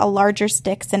we saw larger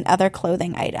sticks and other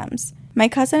clothing items. My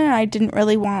cousin and I didn't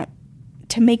really want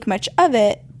to make much of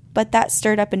it, but that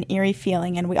stirred up an eerie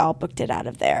feeling and we all booked it out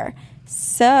of there.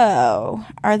 So,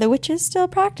 are the witches still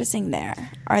practicing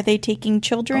there? Are they taking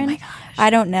children? Oh my gosh. I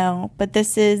don't know, but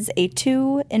this is a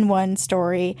 2-in-1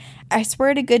 story. I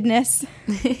swear to goodness,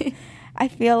 I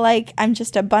feel like I'm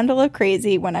just a bundle of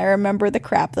crazy when I remember the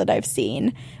crap that I've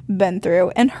seen, been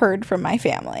through, and heard from my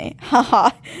family.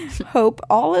 Haha. Hope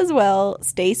all is well.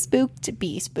 Stay spooked,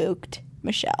 be spooked.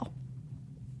 Michelle.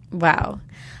 Wow.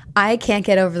 I can't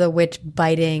get over the witch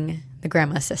biting the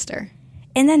grandma's sister.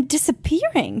 And then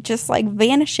disappearing, just like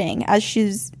vanishing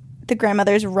as the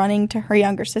grandmother's running to her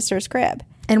younger sister's crib.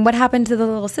 And what happened to the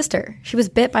little sister? She was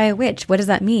bit by a witch. What does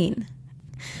that mean?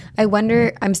 I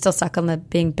wonder, I'm still stuck on the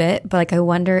being bit, but like I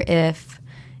wonder if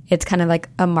it's kind of like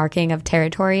a marking of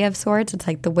territory of sorts. It's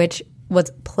like the witch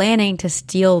was planning to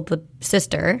steal the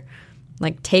sister,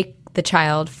 like take the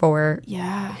child for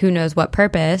who knows what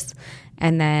purpose,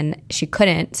 and then she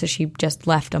couldn't, so she just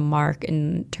left a mark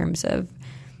in terms of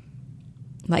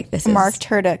like this marked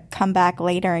her to come back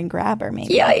later and grab her,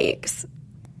 maybe. Yikes.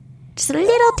 Just a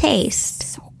little taste.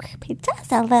 So creepy.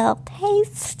 Just a little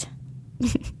taste.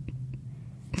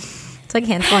 It's like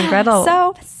Hansel and Gretel.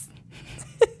 So,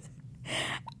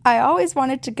 I always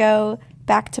wanted to go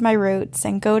back to my roots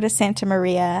and go to Santa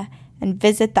Maria and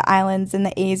visit the islands in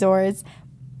the Azores,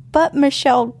 but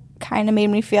Michelle kind of made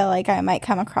me feel like I might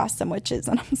come across some witches,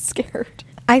 and I'm scared.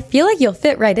 I feel like you'll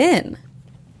fit right in.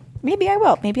 Maybe I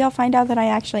will. Maybe I'll find out that I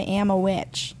actually am a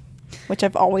witch, which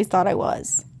I've always thought I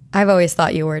was. I've always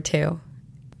thought you were too.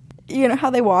 You know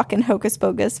how they walk in Hocus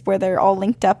Pocus where they're all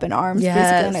linked up in arms?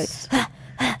 Yes.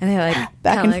 And they're like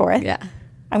back and forth. Yeah.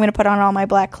 I'm going to put on all my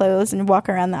black clothes and walk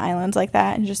around the islands like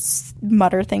that and just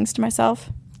mutter things to myself.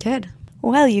 Good.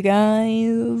 Well, you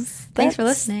guys. Thanks for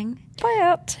listening.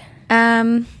 That.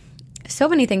 So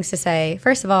many things to say.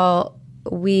 First of all,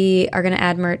 we are going to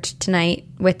add merch tonight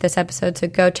with this episode, so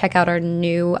go check out our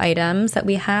new items that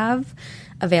we have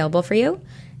available for you.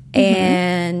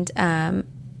 And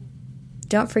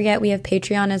don't forget, we have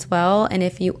Patreon as well. And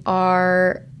if you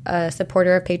are a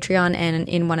supporter of Patreon and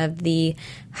in one of the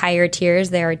higher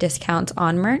tiers, there are discounts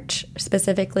on merch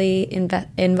specifically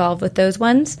involved with those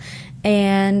ones.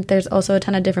 And there's also a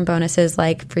ton of different bonuses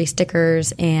like free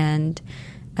stickers and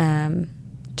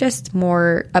just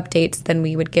more updates than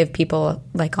we would give people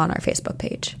like on our Facebook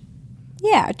page.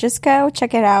 Yeah, just go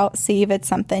check it out, see if it's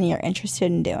something you're interested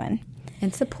in doing.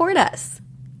 And support us.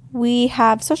 We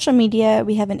have social media.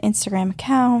 We have an Instagram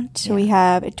account. We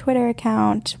have a Twitter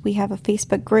account. We have a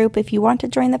Facebook group. If you want to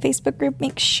join the Facebook group,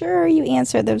 make sure you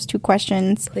answer those 2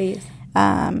 questions. Please.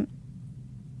 And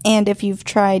if you've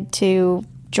tried to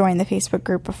join the Facebook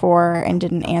group before and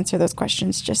didn't answer those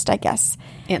questions, just, I guess,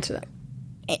 Answer them.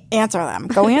 Answer them.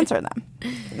 Go answer them.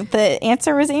 The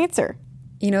answer is answer.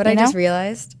 You know what I just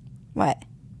realized? What?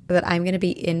 That I'm going to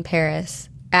be in Paris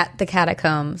at the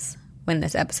catacombs when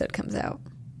this episode comes out.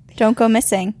 Don't go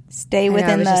missing. Stay within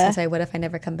I was just going to say, what if I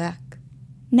never come back?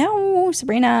 No,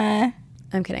 Sabrina.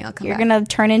 I'm kidding. I'll come You're back. going to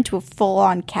turn into a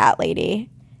full-on cat lady.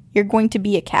 You're going to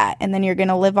be a cat, and then you're going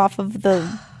to live off of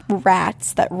the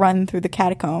rats that run through the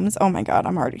catacombs. Oh, my God.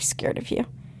 I'm already scared of you.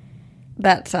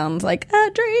 That sounds like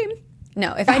a dream.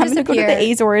 No, if I I'm going to go to disappear...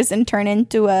 the Azores and turn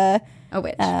into a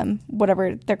witch.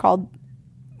 Whatever they're called,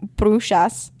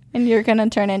 brujas. And you're going to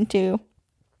turn into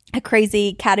a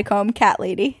crazy catacomb cat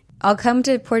lady. I'll come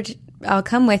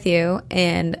with you,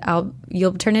 and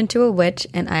you'll turn into a witch,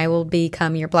 and I will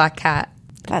become your black cat.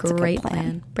 That's a great good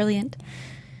plan. Brilliant.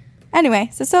 Anyway,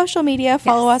 so social media,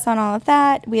 follow us on all of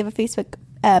that. We have a Facebook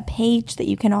page that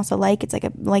you can also like. It's like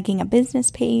liking a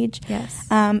business page. Yes.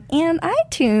 And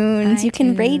iTunes. You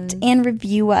can rate and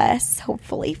review us.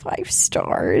 Hopefully 5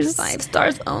 stars. 5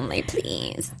 stars only,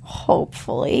 please.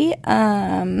 Hopefully.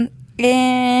 And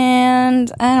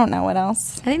I don't know what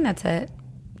else. I think that's it.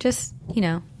 Just,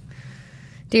 do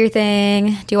your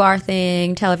thing, do our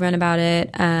thing, tell everyone about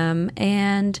it.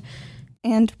 And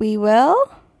we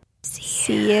will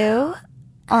see you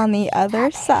on the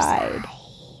other side.